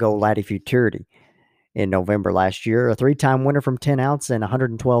the Black Gold Laddie Futurity in November last year. A 3-time winner from 10 outs and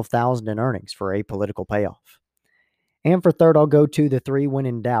 $112,000 in earnings for Apolitical Payoff. And for third, I'll go to the 3, When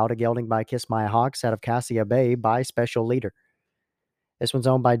in Doubt, a gelding by Kiss My Hawks out of Cassia Bay by Special Leader. This one's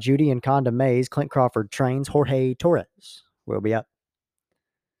owned by Judy and Conda Mays. Clint Crawford trains. Jorge Torres will be up.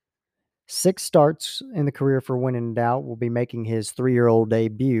 6 starts in the career for When in Doubt, will be making his 3-year-old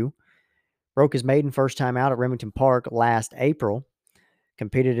debut. Broke his maiden first time out at Remington Park last April.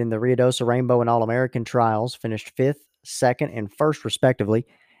 Competed in the Ruidoso Rainbow and All-American trials, finished 5th, 2nd, and 1st respectively.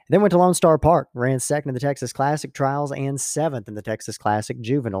 Then went to Lone Star Park, ran 2nd in the Texas Classic trials and 7th in the Texas Classic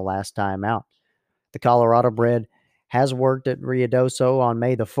Juvenile last time out. The Colorado bred has worked at Ruidoso on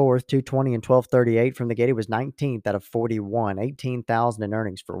May the 4th, 220 and 1238 from the gate. He was 19th out of 41, 18,000 in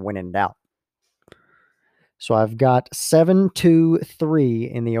earnings for When in Doubt. So I've got 7, 2, 3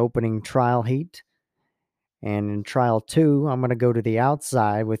 in the opening trial heat. And in trial 2, I'm going to go to the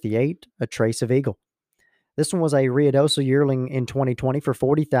outside with the 8, A Trace of Eagle. This one was a Ruidoso yearling in 2020 for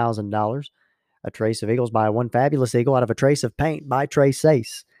 $40,000. A Trace of Eagles by One Fabulous Eagle out of A Trace of Paint by Trace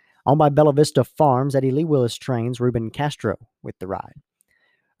Ace. Owned by Bella Vista Farms, Eddie Lee Willis trains Ruben Castro with the ride.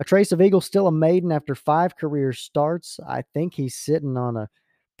 A Trace of Eagle still a maiden after 5 career starts. I think he's sitting on a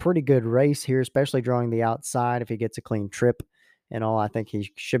pretty good race here, especially drawing the outside. If he gets a clean trip and all, I think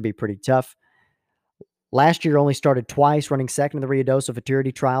he should be pretty tough. Last year only started twice, running 2nd in the Ruidoso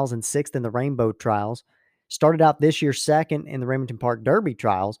Futurity Trials and 6th in the Rainbow Trials. Started out this year 2nd in the Remington Park Derby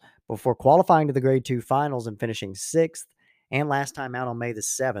Trials before qualifying to the Grade 2 Finals and finishing 6th. And last time out on May the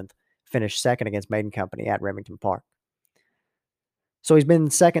 7th, finished 2nd against Maiden Company at Remington Park. So he's been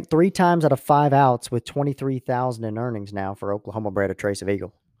 2nd 3 times out of 5 outs with $23,000 in earnings now for Oklahoma bred A Trace of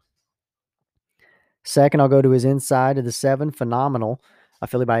Eagle. 2nd, I'll go to his inside of the 7, Phenomenal, a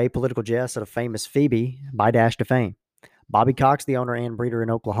filly by Apolitical Jess out of Famous Phoebe by Dash to Fame. Bobby Cox, the owner and breeder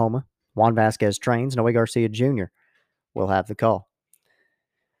in Oklahoma. Juan Vasquez trains. Noe Garcia Jr. will have the call.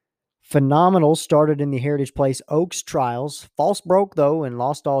 Phenomenal started in the Heritage Place Oaks trials. False broke, though, and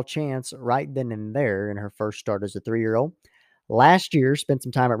lost all chance right then and there in her first start as a 3-year-old. Last year, spent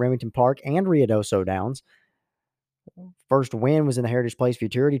some time at Remington Park and Ruidoso Downs. First win was in the Heritage Place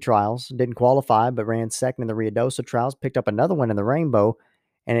Futurity Trials. Didn't qualify, but ran 2nd in the Ruidoso Trials. Picked up another one in the Rainbow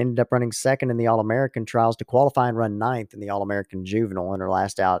and ended up running 2nd in the All-American Trials to qualify and run 9th in the All-American Juvenile in her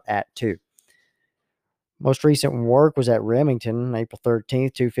last out at 2. Most recent work was at Remington, April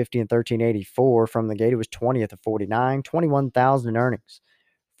 13th, 250 and 1384. From the gate, it was 20th of 49, 21,000 in earnings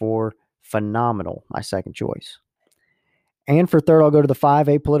for Phenomenal, my second choice. And for 3rd, I'll go to the 5,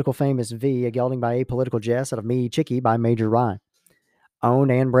 Apolitical Famous V, a gelding by Apolitical Jess out of Me Chicky by Major Ryan.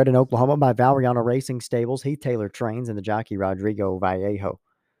 Owned and bred in Oklahoma by Valeriano Racing Stables. Heath Taylor trains and the jockey Rodrigo Vallejo.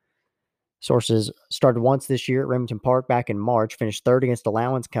 Sources started once this year at Remington Park back in March, finished 3rd against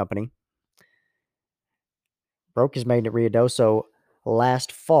Allowance Company. Broke his maiden at Ruidoso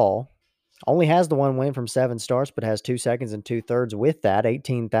last fall. Only has the 1 win from 7 starts, but has 2 seconds and 2/3 with that,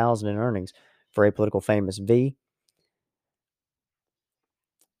 18,000 in earnings for Apolitical Famous V,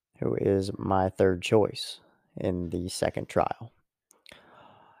 who is my 3rd choice in the 2nd trial.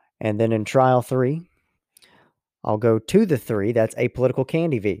 And then in trial 3, I'll go to the 3. That's Apolitical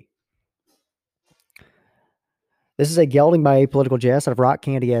Candy V. This is a gelding by Apolitical Jess out of Rock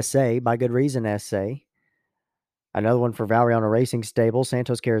Candy SA by Good Reason SA. Another one for Valeriano Racing Stable,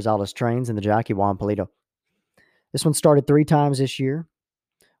 Santos Carrizales trains, and the jockey Juan Polito. This one started 3 times this year.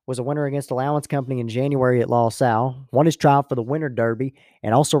 Was a winner against Allowance Company in January at La Salle. Won his trial for the Winter Derby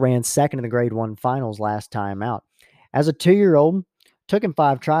and also ran 2nd in the Grade 1 Finals last time out. As a 2-year-old, took him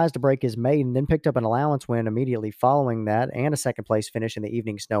 5 tries to break his maiden, then picked up an allowance win immediately following that and a 2nd place finish in the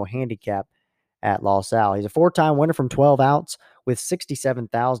Evening Snow Handicap at La Salle. He's a 4-time winner from 12 outs with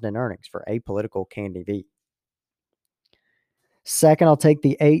 67,000 in earnings for Apolitical Candy V. 2nd, I'll take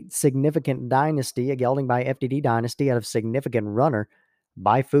the 8, Significant Dynasty, a gelding by FDD Dynasty out of Significant Runner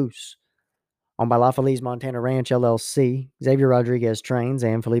by Foose. Owned by La Feliz Montana Ranch LLC. Xavier Rodriguez trains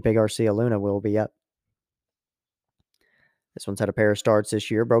and Felipe Garcia Luna will be up. This one's had a pair of starts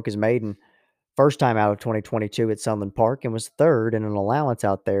this year. Broke his maiden first time out of 2022 at Sunland Park and was 3rd in an allowance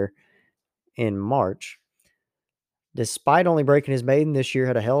out there in March. Despite only breaking his maiden this year,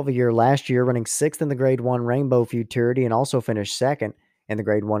 had a hell of a year last year, running 6th in the Grade 1 Rainbow Futurity and also finished 2nd in the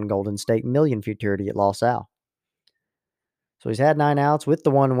Grade 1 Golden State Million Futurity at La Salle. So he's had 9 outs with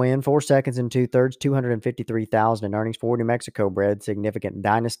the 1 win, 4 seconds and 2/3, 253,000 in earnings for New Mexico bred Significant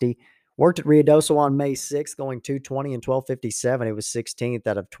Dynasty. Worked at Ruidoso on May 6th, going 220 and 1257. It was 16th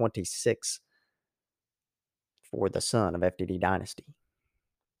out of 26 for the son of FDD Dynasty.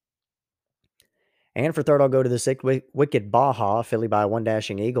 And for 3rd, I'll go to the 6, Wicked Baja, filly by One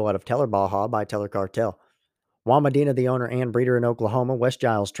Dashing Eagle out of Teller Baja by Teller Cartel. Juan Medina, the owner and breeder in Oklahoma. West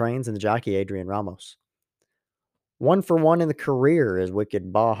Giles trains and the jockey Adrian Ramos. 1 for 1 in the career is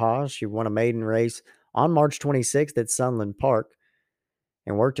Wicked Baja. She won a maiden race on March 26th at Sunland Park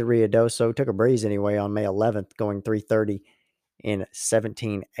and worked at Ruidoso. Took a breeze anyway on May 11th, going 3:30 in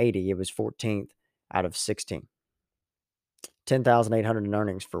 1780. It was 14th out of 16. 10,800 in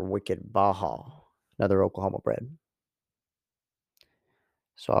earnings for Wicked Baja, another Oklahoma bred.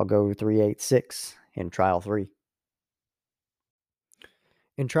 So I'll go 386 in trial 3.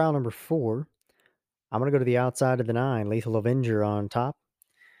 In trial number 4, I'm going to go to the outside of the 9, Lethal Avenger on top.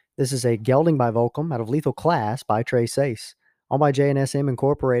 This is a gelding by Volcom out of Lethal Class by Trace Ace. Owned by JNSM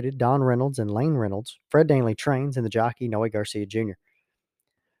Incorporated, Don Reynolds and Lane Reynolds. Fred Danley trains, and the jockey Noe Garcia Jr.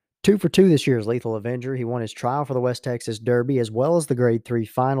 2 for 2 this year is Lethal Avenger. He won his trial for the West Texas Derby as well as the Grade 3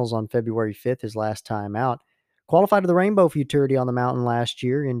 finals on February 5th, his last time out. Qualified to the Rainbow Futurity on the mountain last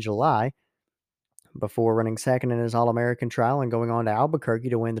year in July before running second in his All-American trial and going on to Albuquerque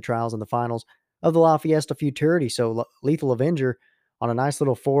to win the trials and the finals of the La Fiesta Futurity. So Lethal Avenger on a nice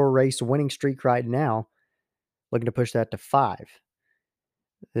little 4-race winning streak right now, looking to push that to 5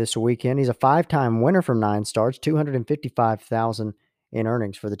 this weekend. He's a 5-time winner from 9 starts, $255,000 in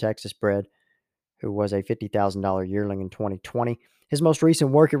earnings for the Texas bred, who was a $50,000 yearling in 2020. His most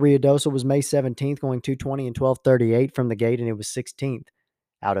recent work at Ruidoso was May 17th, going 220 and 12:38 from the gate, and it was 16th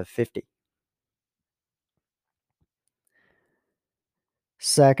out of 50.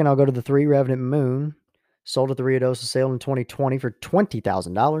 Second, I'll go to the 3 Revenant Moon. Sold at the Ruidoso sale in 2020 for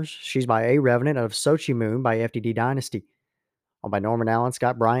 $20,000. She's by A Revenant out of Sochi Moon by FDD Dynasty. Owned by Norman Allen,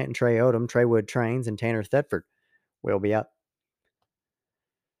 Scott Bryant, and Trey Odom. Trey Wood trains, and Tanner Thetford will be up.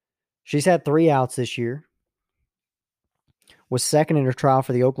 She's had 3 outs this year. Was second in her trial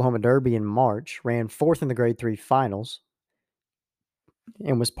for the Oklahoma Derby in March. Ran 4th in the Grade 3 finals.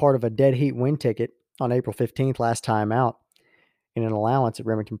 And was part of a dead heat win ticket on April 15th last time out in an allowance at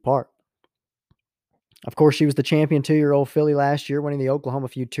Remington Park. Of course, she was the champion 2-year-old filly last year, winning the Oklahoma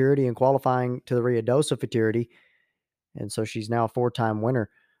Futurity and qualifying to the Ruidoso Futurity. And so she's now a 4-time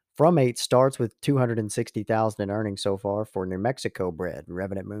winner from 8 starts with $260,000 in earnings so far for New Mexico bred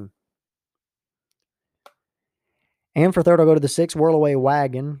Revenant Moon. And for third, I'll go to the 6 Whirlaway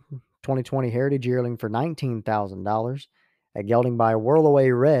Wagon, 2020 Heritage yearling for $19,000. A gelding by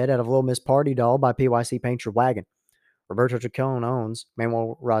Whirlaway Red out of Little Miss Party Doll by PYC Painter Wagon. Roberto Chacon owns,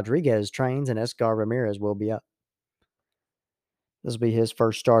 Manuel Rodriguez trains, and Escar Ramirez will be up. This will be his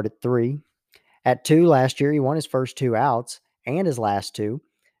first start at 3. At 2 last year, he won his first 2 outs and his last 2,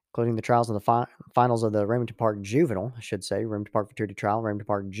 including the trials and the finals of the Remington Park Juvenile, I should say, Remington Park Futurity Trial, Remington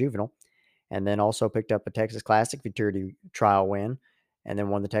Park Juvenile, and then also picked up a Texas Classic Futurity Trial win, and then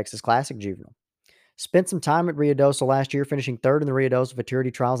won the Texas Classic Juvenile. Spent some time at Ruidoso last year, finishing 3rd in the Ruidoso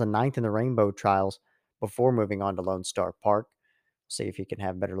Futurity Trials and 9th in the Rainbow Trials before moving on to Lone Star Park. See if he can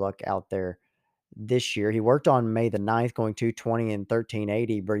have better luck out there this year. He worked on May the 9th, going 220 and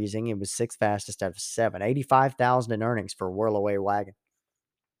 1380 breezing. It was 6th fastest out of 7. $85,000 in earnings for Whirlaway Wagon.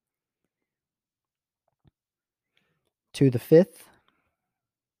 To the 5th.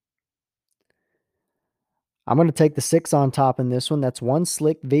 I'm going to take the 6 on top in this one. That's One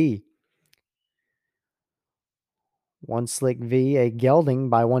Slick V. One Slick V, a gelding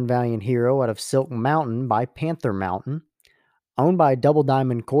by One Valiant Hero out of Silk Mountain by Panther Mountain. Owned by Double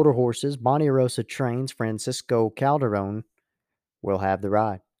Diamond Quarter Horses, Bonnie Rosa trains, Francisco Calderon will have the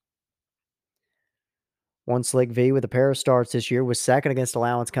ride. One Slick V with a pair of starts this year was second against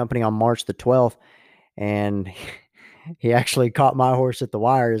Allowance Company on March the 12th, and he actually caught my horse at the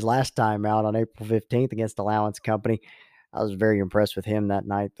wire his last time out on April 15th against Allowance Company. I was very impressed with him that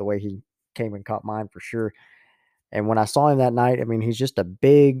night, the way he came and caught mine for sure. And when I saw him that night, I mean, he's just he's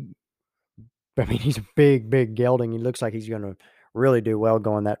a big gelding. He looks like he's going to really do well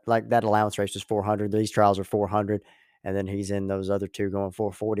going that allowance race was 400. These trials are 400. And then he's in those other 2 going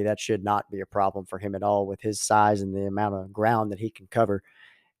 440. That should not be a problem for him at all with his size and the amount of ground that he can cover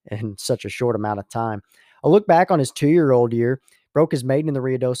in such a short amount of time. A look back on his 2-year-old year, broke his maiden in the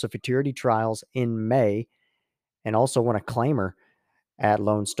Ruidoso Futurity Trials in May, and also won a claimer at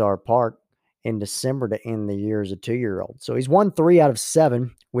Lone Star Park in December to end the year as a 2-year-old. So he's won 3 out of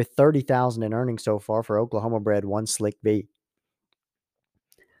 7 with $30,000 in earnings so far for Oklahoma bred One Slick V.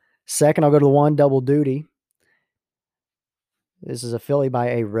 Second, I'll go to the 1 Double Duty. This is a filly by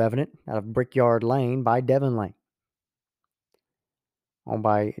A Revenant out of Brickyard Lane by Devin Lane. Owned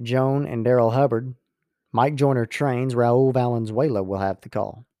by Joan and Daryl Hubbard. Mike Joyner trains. Raul Valenzuela will have the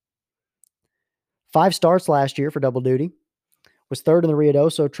call. 5 starts last year for Double Duty. Was 3rd in the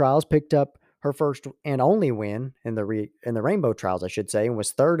Ruidoso Trials. Picked up her first and only win in the Rainbow Trials, I should say, and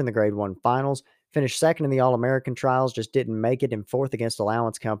was 3rd in the Grade 1 Finals. Finished 2nd in the All-American Trials. Just didn't make it, and 4th against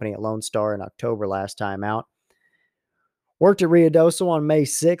Allowance Company at Lone Star in October last time out. Worked at Ruidoso on May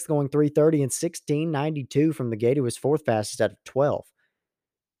 6th, going 330 and 1692 from the gate. It was 4th fastest out of 12.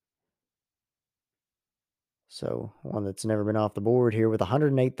 So one that's never been off the board here with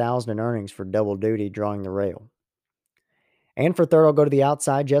 108,000 in earnings for double duty drawing the rail. And for third, I'll go to the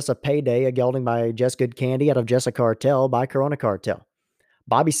outside. Jessa Payday, a gelding by Jess Good Candy out of Jessa Cartel by Corona Cartel.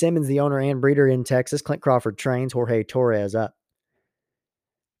 Bobby Simmons, the owner and breeder in Texas. Clint Crawford trains. Jorge Torres up.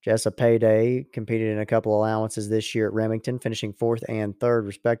 Jessa Payday competed in a couple allowances this year at Remington, finishing 4th and 3rd,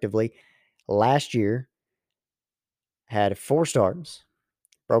 respectively. Last year, had 4 starts.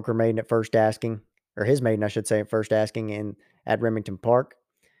 Broke her maiden at first asking, or his maiden, I should say, at first asking at Remington Park.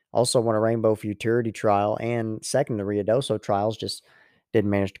 Also won a Rainbow Futurity trial and second in the Ruidoso trials, just didn't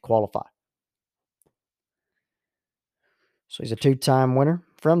manage to qualify. So he's a 2-time winner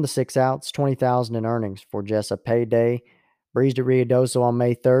from the 6 outs, 20,000 in earnings for Jessa Payday. Breezed at Ruidoso on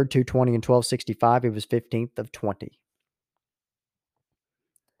May 3rd, 220 and 1265. He was 15th of 20.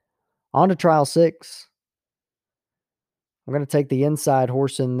 On to trial 6. I'm going to take the inside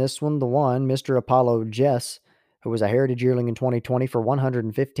horse in this one, the one, Mr. Apollo Jess, who was a Heritage Yearling in 2020 for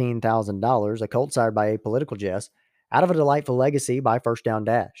 $115,000, a colt sired by Apolitical Jess, out of a Delightful Legacy by First Down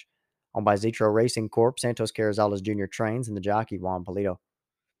Dash, owned by Zetro Racing Corp, Santos Carrizales Jr. trains, and the jockey Juan Polito.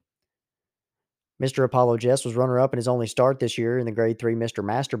 Mr. Apollo Jess was runner-up in his only start this year in the Grade 3 Mr.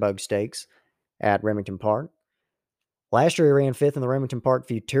 Masterbug Stakes at Remington Park. Last year, he ran 5th in the Remington Park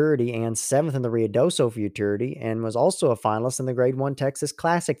Futurity and 7th in the Ruidoso Futurity, and was also a finalist in the Grade 1 Texas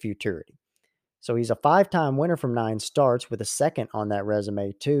Classic Futurity. So he's a 5-time winner from 9 starts with a second on that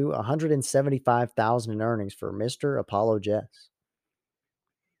resume too. 175,000 in earnings for Mr. Apollo Jess.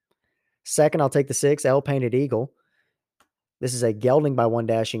 Second, I'll take the 6, L Painted Eagle. This is a gelding by One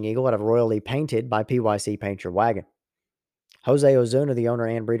Dashing Eagle out of Royally Painted by PYC Paint Your Wagon. Jose Ozuna, the owner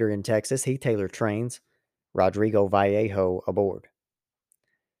and breeder in Texas, he Taylor trains. Rodrigo Vallejo aboard.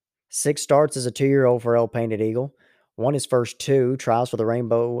 6 starts as a 2-year-old for El Painted Eagle. Won his first 2 trials for the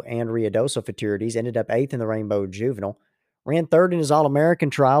Rainbow and Ruidoso Futurities. Ended up 8th in the Rainbow Juvenile. Ran 3rd in his All-American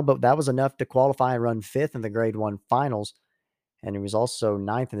trial, but that was enough to qualify and run 5th in the Grade 1 finals. And he was also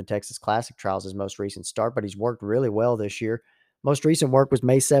 9th in the Texas Classic trials, his most recent start, but he's worked really well this year. Most recent work was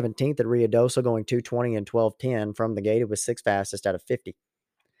May 17th at Ruidoso, going 220 and 12:10 from the gate. It was 6th fastest out of 50.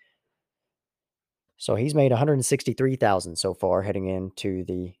 So he's made 163,000 so far heading into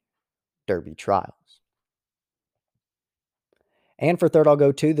the Derby trials. And for third, I'll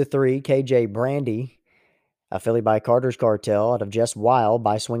go to the 3, KJ Brandy, a filly by Carter's Cartel out of Jess Wild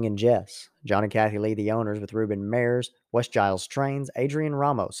by Swingin' Jess. John and Kathy Lee, the owners, with Ruben Mares, West Giles trains, Adrian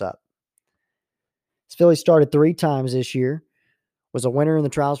Ramos up. This filly started 3 times this year, was a winner in the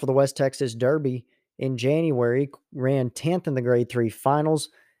trials for the West Texas Derby in January, ran 10th in the Grade 3 finals,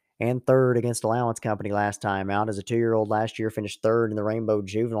 and 3rd against Allowance Company last time out. As a 2-year-old last year, finished 3rd in the Rainbow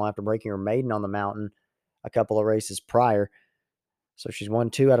Juvenile after breaking her maiden on the mountain a couple of races prior. So she's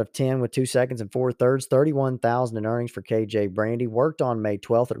won 2 out of 10 with 2 seconds and 4 thirds, 31,000 in earnings for KJ Brandy. Worked on May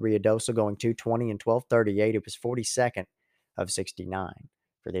 12th at Ruidoso, going 220 and 12:38. It was 42nd of 69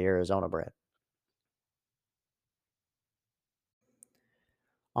 for the Arizona bred.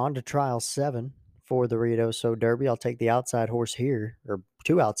 On to trial 7 for the Ruidoso Derby. I'll take the outside horse here, or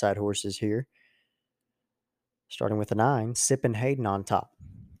 2 outside horses here. Starting with the 9, Sippin' Hayden on top.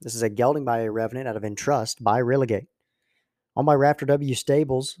 This is a gelding by a Revenant out of Entrust by Relegate. On by Rafter W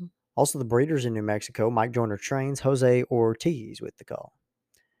Stables, also the breeders in New Mexico, Mike Joyner trains, Jose Ortiz with the call.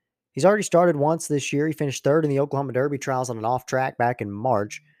 He's already started once this year. He finished 3rd in the Oklahoma Derby trials on an off track back in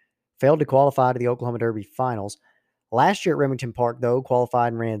March. Failed to qualify to the Oklahoma Derby finals. Last year at Remington Park, though,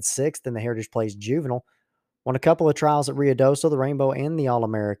 qualified and ran 6th in the Heritage Place Juvenile. Won a couple of trials at Ruidoso, the Rainbow and the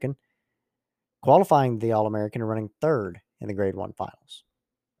All-American. Qualifying the All-American and running 3rd in the Grade 1 finals.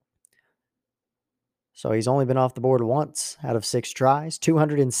 So he's only been off the board once out of 6 tries.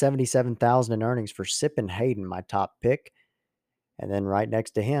 277,000 in earnings for Sippin' Hayden, my top pick. And then right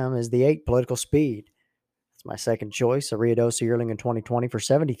next to him is the 8, Political Speed. That's my second choice, a Ruidoso yearling in 2020 for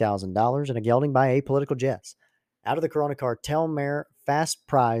 $70,000 and a gelding by Apolitical Jess. Out of the Corona Cartel mare, Fast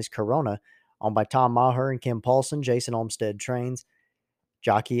Prize Corona, owned by Tom Maher and Kim Paulson. Jason Olmstead trains,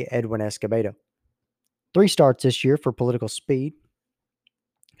 jockey Edwin Escobedo. 3 starts this year for Political Speed.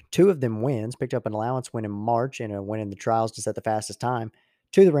 2 of them wins. Picked up an allowance win in March and a win in the trials to set the fastest time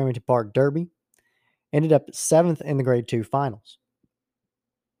to the Remington Park Derby. Ended up 7th in the Grade 2 finals.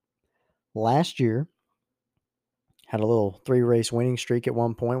 Last year, had a little 3-race winning streak at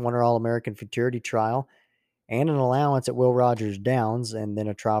one point. Won her All-American Futurity trial and an allowance at Will Rogers Downs, and then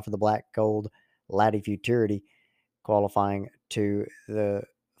a trial for the Black Gold Laddie Futurity, qualifying to the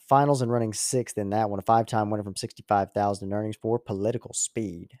finals and running 6th in that one. A 5-time winner from 65,000 in earnings for Political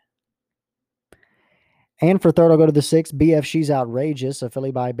Speed. And for third, I'll go to the 6, BF She's Outrageous, a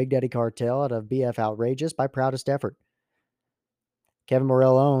filly by Big Daddy Cartel out of BF Outrageous by Proudest Effort. Kevin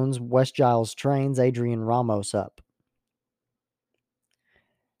Morrell owns, West Giles trains, Adrian Ramos up.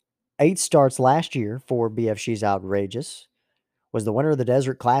 8 starts last year for BF She's Outrageous. Was the winner of the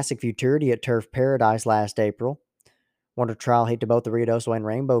Desert Classic Futurity at Turf Paradise last April. Won a trial heat to both the Ruidoso and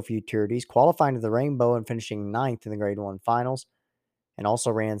Rainbow Futurities, qualifying to the Rainbow and finishing 9th in the Grade 1 finals, and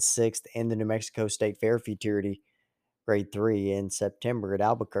also ran 6th in the New Mexico State Fair Futurity Grade 3 in September at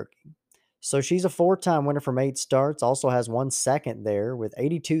Albuquerque. So she's a 4-time winner from 8 starts, also has 1 second there with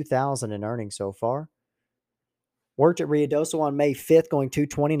 $82,000 in earnings so far. Worked at Ruidoso on May 5th, going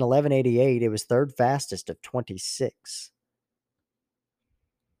 220 and 1188. It was third fastest of 26.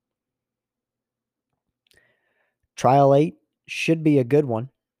 Trial 8 should be a good one.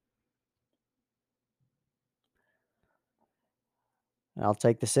 I'll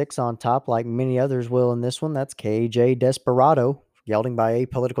take the 6 on top like many others will in this one. That's KJ Desperado, gelding by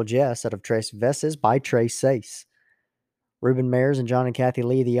Apolitical Jess out of Tres Veces by Trace Sace. Ruben Mayers and John and Kathy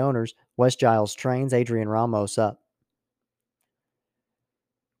Lee, the owners. West Giles trains, Adrian Ramos up.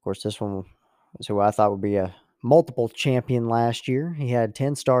 Of course, this one is who I thought would be a multiple champion last year. He had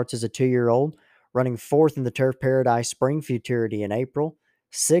 10 starts as a 2-year-old, running 4th in the Turf Paradise Spring Futurity in April,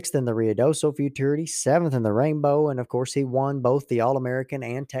 6th in the Ruidoso Futurity, 7th in the Rainbow, and of course he won both the All-American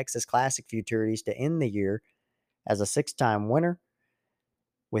and Texas Classic Futurities to end the year as a 6-time winner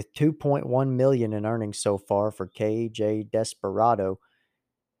with $2.1 million in earnings so far for KJ Desperado.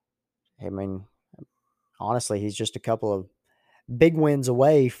 I mean, honestly, he's just a couple of big wins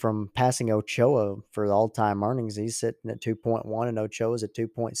away from passing Ochoa for the all-time earnings. He's sitting at 2.1 and Ochoa's at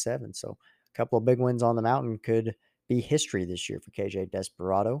 2.7. So a couple of big wins on the mountain could be history this year for KJ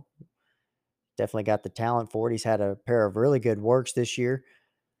Desperado. Definitely got the talent for it. He's had a pair of really good works this year.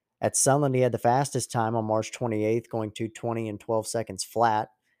 At Sunland, he had the fastest time on March 28th, going 220 and 12 seconds flat.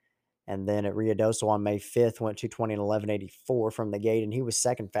 And then at Ruidoso on May 5th, went 220 and 1184 from the gate, and he was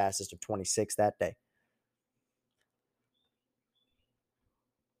second fastest of 26 that day.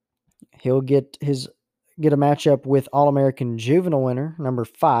 He'll get a matchup with All-American Juvenile winner, number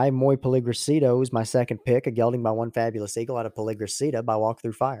 5, Moy Peligrosito is my second pick, a gelding by One Fabulous Eagle out of Peligrosita by Walk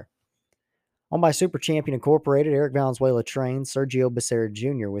Through Fire. Owned by Super Champion Incorporated, Eric Valenzuela trains, Sergio Becerra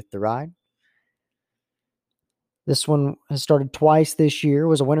Jr. with the ride. This one has started twice this year,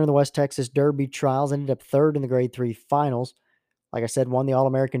 was a winner in the West Texas Derby trials, ended up 3rd in the Grade 3 finals. Like I said, won the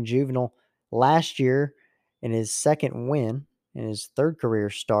All-American Juvenile last year in his second win in his 3rd career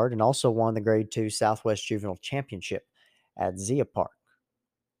start, and also won the Grade 2 Southwest Juvenile Championship at Zia Park.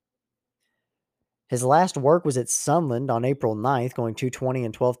 His last work was at Sunland on April 9th, going 220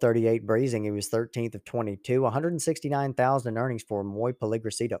 and 1238 breezing. He was 13th of 22, $169,000 in earnings for Moy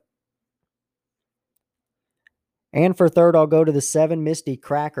Peligrosito. And for third, I'll go to the 7, Misty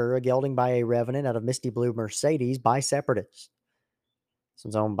Cracker, a gelding by a Revenant out of Misty Blue Mercedes by Separatist. This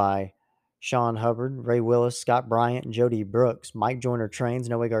one's owned by Sean Hubbard, Ray Willis, Scott Bryant, and Jody Brooks. Mike Joyner trains.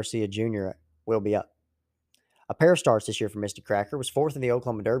 Noe Garcia Jr. will be up. A pair of starts this year for Misty Cracker. Was 4th in the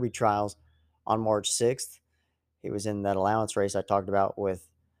Oklahoma Derby trials on March 6th. He was in that allowance race I talked about with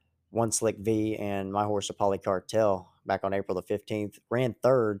One Slick V and My Horse Apollo Cartel back on April the 15th. Ran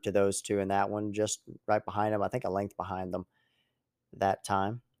 3rd to those two in that one, just right behind them. I think a length behind them that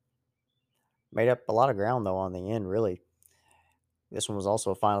time. Made up a lot of ground, though, on the end, really. This one was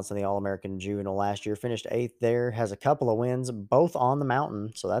also a finalist in the All-American Juvenile last year. Finished 8th there. Has a couple of wins, both on the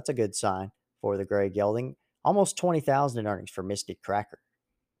mountain, so that's a good sign for the gray gelding. Almost $20,000 in earnings for Misty Cracker.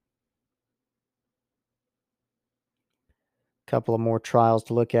 Couple of more trials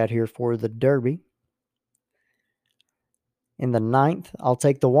to look at here for the Derby. In the 9th, I'll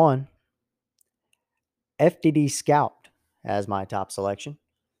take the 1, FDD Scout as my top selection.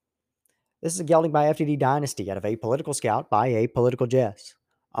 This is a gelding by FDD Dynasty out of Apolitical Scout by Apolitical Jess.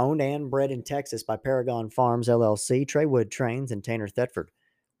 Owned and bred in Texas by Paragon Farms, LLC. Trey Wood trains, and Tanner Thetford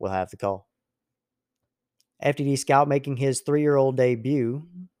will have the call. FDD Scout making his 3-year-old debut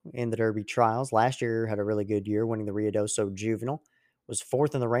in the Derby trials. Last year had a really good year, winning the Ruidoso Juvenile. Was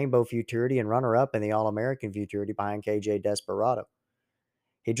 4th in the Rainbow Futurity and runner-up in the All-American Futurity behind KJ Desperado.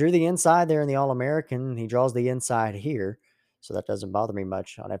 He drew the inside there in the All-American. He draws the inside here, so that doesn't bother me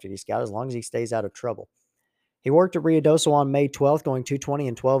much on FDD Scout as long as he stays out of trouble. He worked at Ruidoso on May 12th, going 220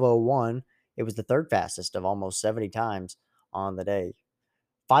 and 1201. It was the 3rd fastest of almost 70 times on the day.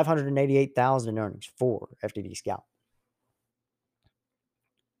 $588,000 in earnings for FDD Scout.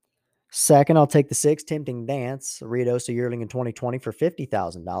 Second, I'll take the 6, Tempting Dance, a Ruidoso yearling in 2020 for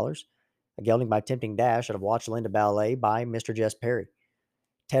 $50,000. A gelding by Tempting Dash out of Watch Linda Ballet by Mr. Jess Perry.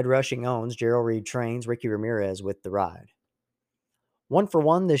 Ted Rushing owns, Gerald Reed trains, Ricky Ramirez with the ride.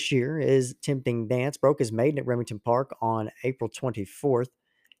 1-for-1 this year is Tempting Dance. Broke his maiden at Remington Park on April 24th.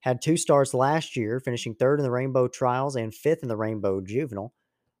 Had 2 starts last year, finishing 3rd in the Rainbow Trials and 5th in the Rainbow Juvenile.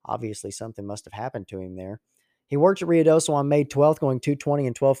 Obviously, something must have happened to him there. He worked at Ruidoso on May 12th, going 220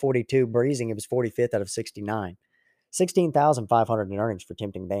 and 1242, breezing. It was 45th out of 69. $16,500 in earnings for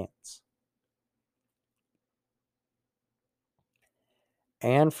Tempting Dance.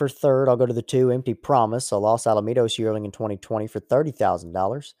 And for third, I'll go to the 2, Empty Promise, a Los Alamitos yearling in 2020 for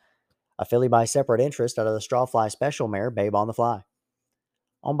 $30,000. A filly by separate interest out of the Strawfly Special mare, Babe on the Fly.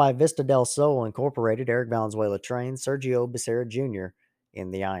 Owned by Vista del Sol Incorporated, Eric Valenzuela trains, Sergio Becerra Jr.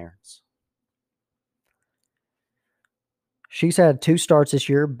 in the irons. She's had 2 starts this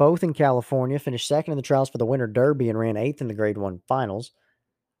year, both in California, finished 2nd in the trials for the Winter Derby and ran 8th in the Grade 1 finals.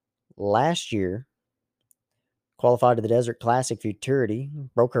 Last year, qualified to the Desert Classic Futurity,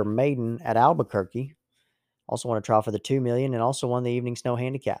 broke her maiden at Albuquerque, also won a trial for the $2 million, and also won the Evening Snow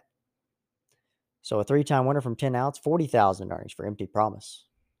Handicap. So a 3-time winner from 10 outs, $40,000 earnings for Empty Promise.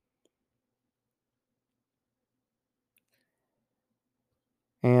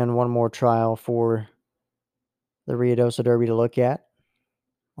 And one more trial for the Ruidoso Derby to look at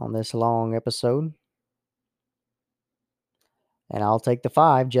on this long episode. And I'll take the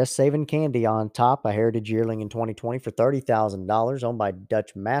 5, Just Saving Candy on top, a Heritage yearling in 2020 for $30,000, owned by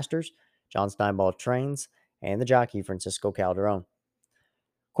Dutch Masters, John Steinball trains, and the jockey Francisco Calderon.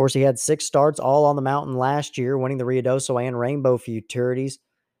 Of course, he had 6 starts all on the mountain last year, winning the Ruidoso and Rainbow Futurities,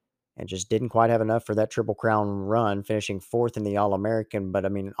 and just didn't quite have enough for that Triple Crown run, finishing 4th in the All-American. But, I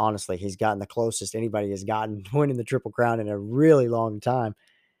mean, honestly, he's gotten the closest anybody has gotten winning the Triple Crown in a really long time.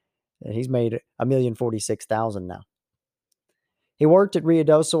 And he's made $1,046,000 now. He worked at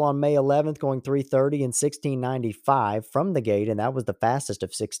Ruidoso on May 11th, going 3:30 and 16:95 from the gate, and that was the fastest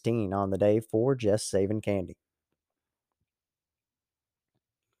of 16 on the day for Just Saving Candy.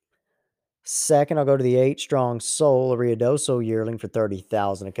 Second, I'll go to the 8, Strong Soul, a Ruidoso yearling for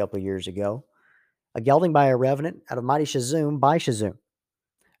 $30,000 a couple of years ago. A gelding by a Revenant out of Mighty Shazoom by Shazoom.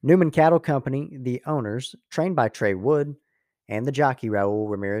 Newman Cattle Company, the owners, trained by Trey Wood, and the jockey Raul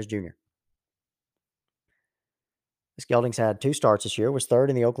Ramirez Jr. This gelding's had 2 starts this year, was 3rd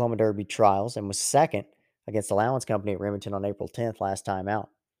in the Oklahoma Derby trials, and was 2nd against Allowance Company at Remington on April 10th last time out.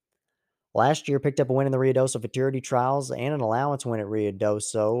 Last year, picked up a win in the Ruidoso Futurity Trials and an allowance win at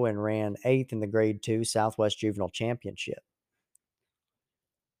Ruidoso, and ran 8th in the Grade 2 Southwest Juvenile Championship.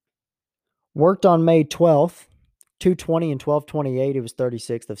 Worked on May 12th, 220 and 1228. It was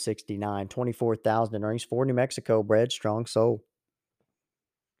 36th of 69, $24,000 in earnings for New Mexico bred Strong Soul.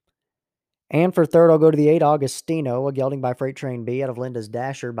 And for third, I'll go to the 8, Augustino, a gelding by Freight Train B out of Linda's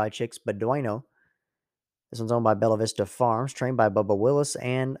Dasher by Chicks Beduino. This one's owned by Bella Vista Farms, trained by Bubba Willis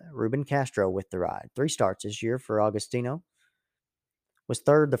and Ruben Castro with the ride. 3 starts this year for Augustino. Was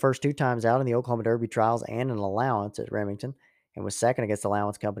 3rd the first 2 times out in the Oklahoma Derby trials and an allowance at Remington, and was 2nd against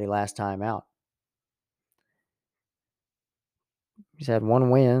Allowance Company last time out. He's had 1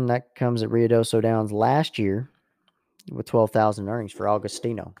 win. That comes at Ruidoso Downs last year with $12,000 earnings for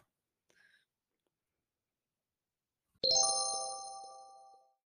Augustino.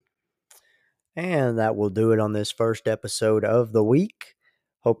 And that will do it on this first episode of the week.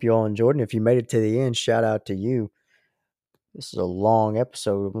 Hope you all enjoyed. And if you made it to the end, shout out to you. This is a long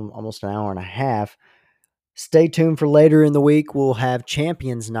episode, almost an hour and a half. Stay tuned for later in the week. We'll have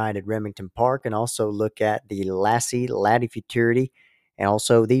Champions Night at Remington Park and also look at the Lassie Laddie Futurity and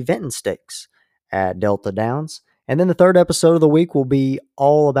also the Vinton Stakes at Delta Downs. And then the third episode of the week will be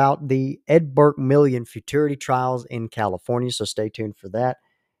all about the Ed Burke Million Futurity Trials in California. So stay tuned for that.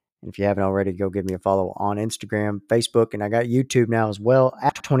 And if you haven't already, go give me a follow on Instagram, Facebook, and I got YouTube now as well,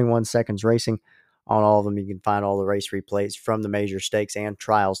 at 21 Seconds Racing. On all of them, you can find all the race replays from the major stakes and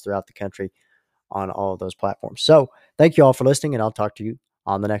trials throughout the country on all of those platforms. So thank you all for listening, and I'll talk to you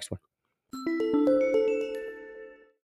on the next one.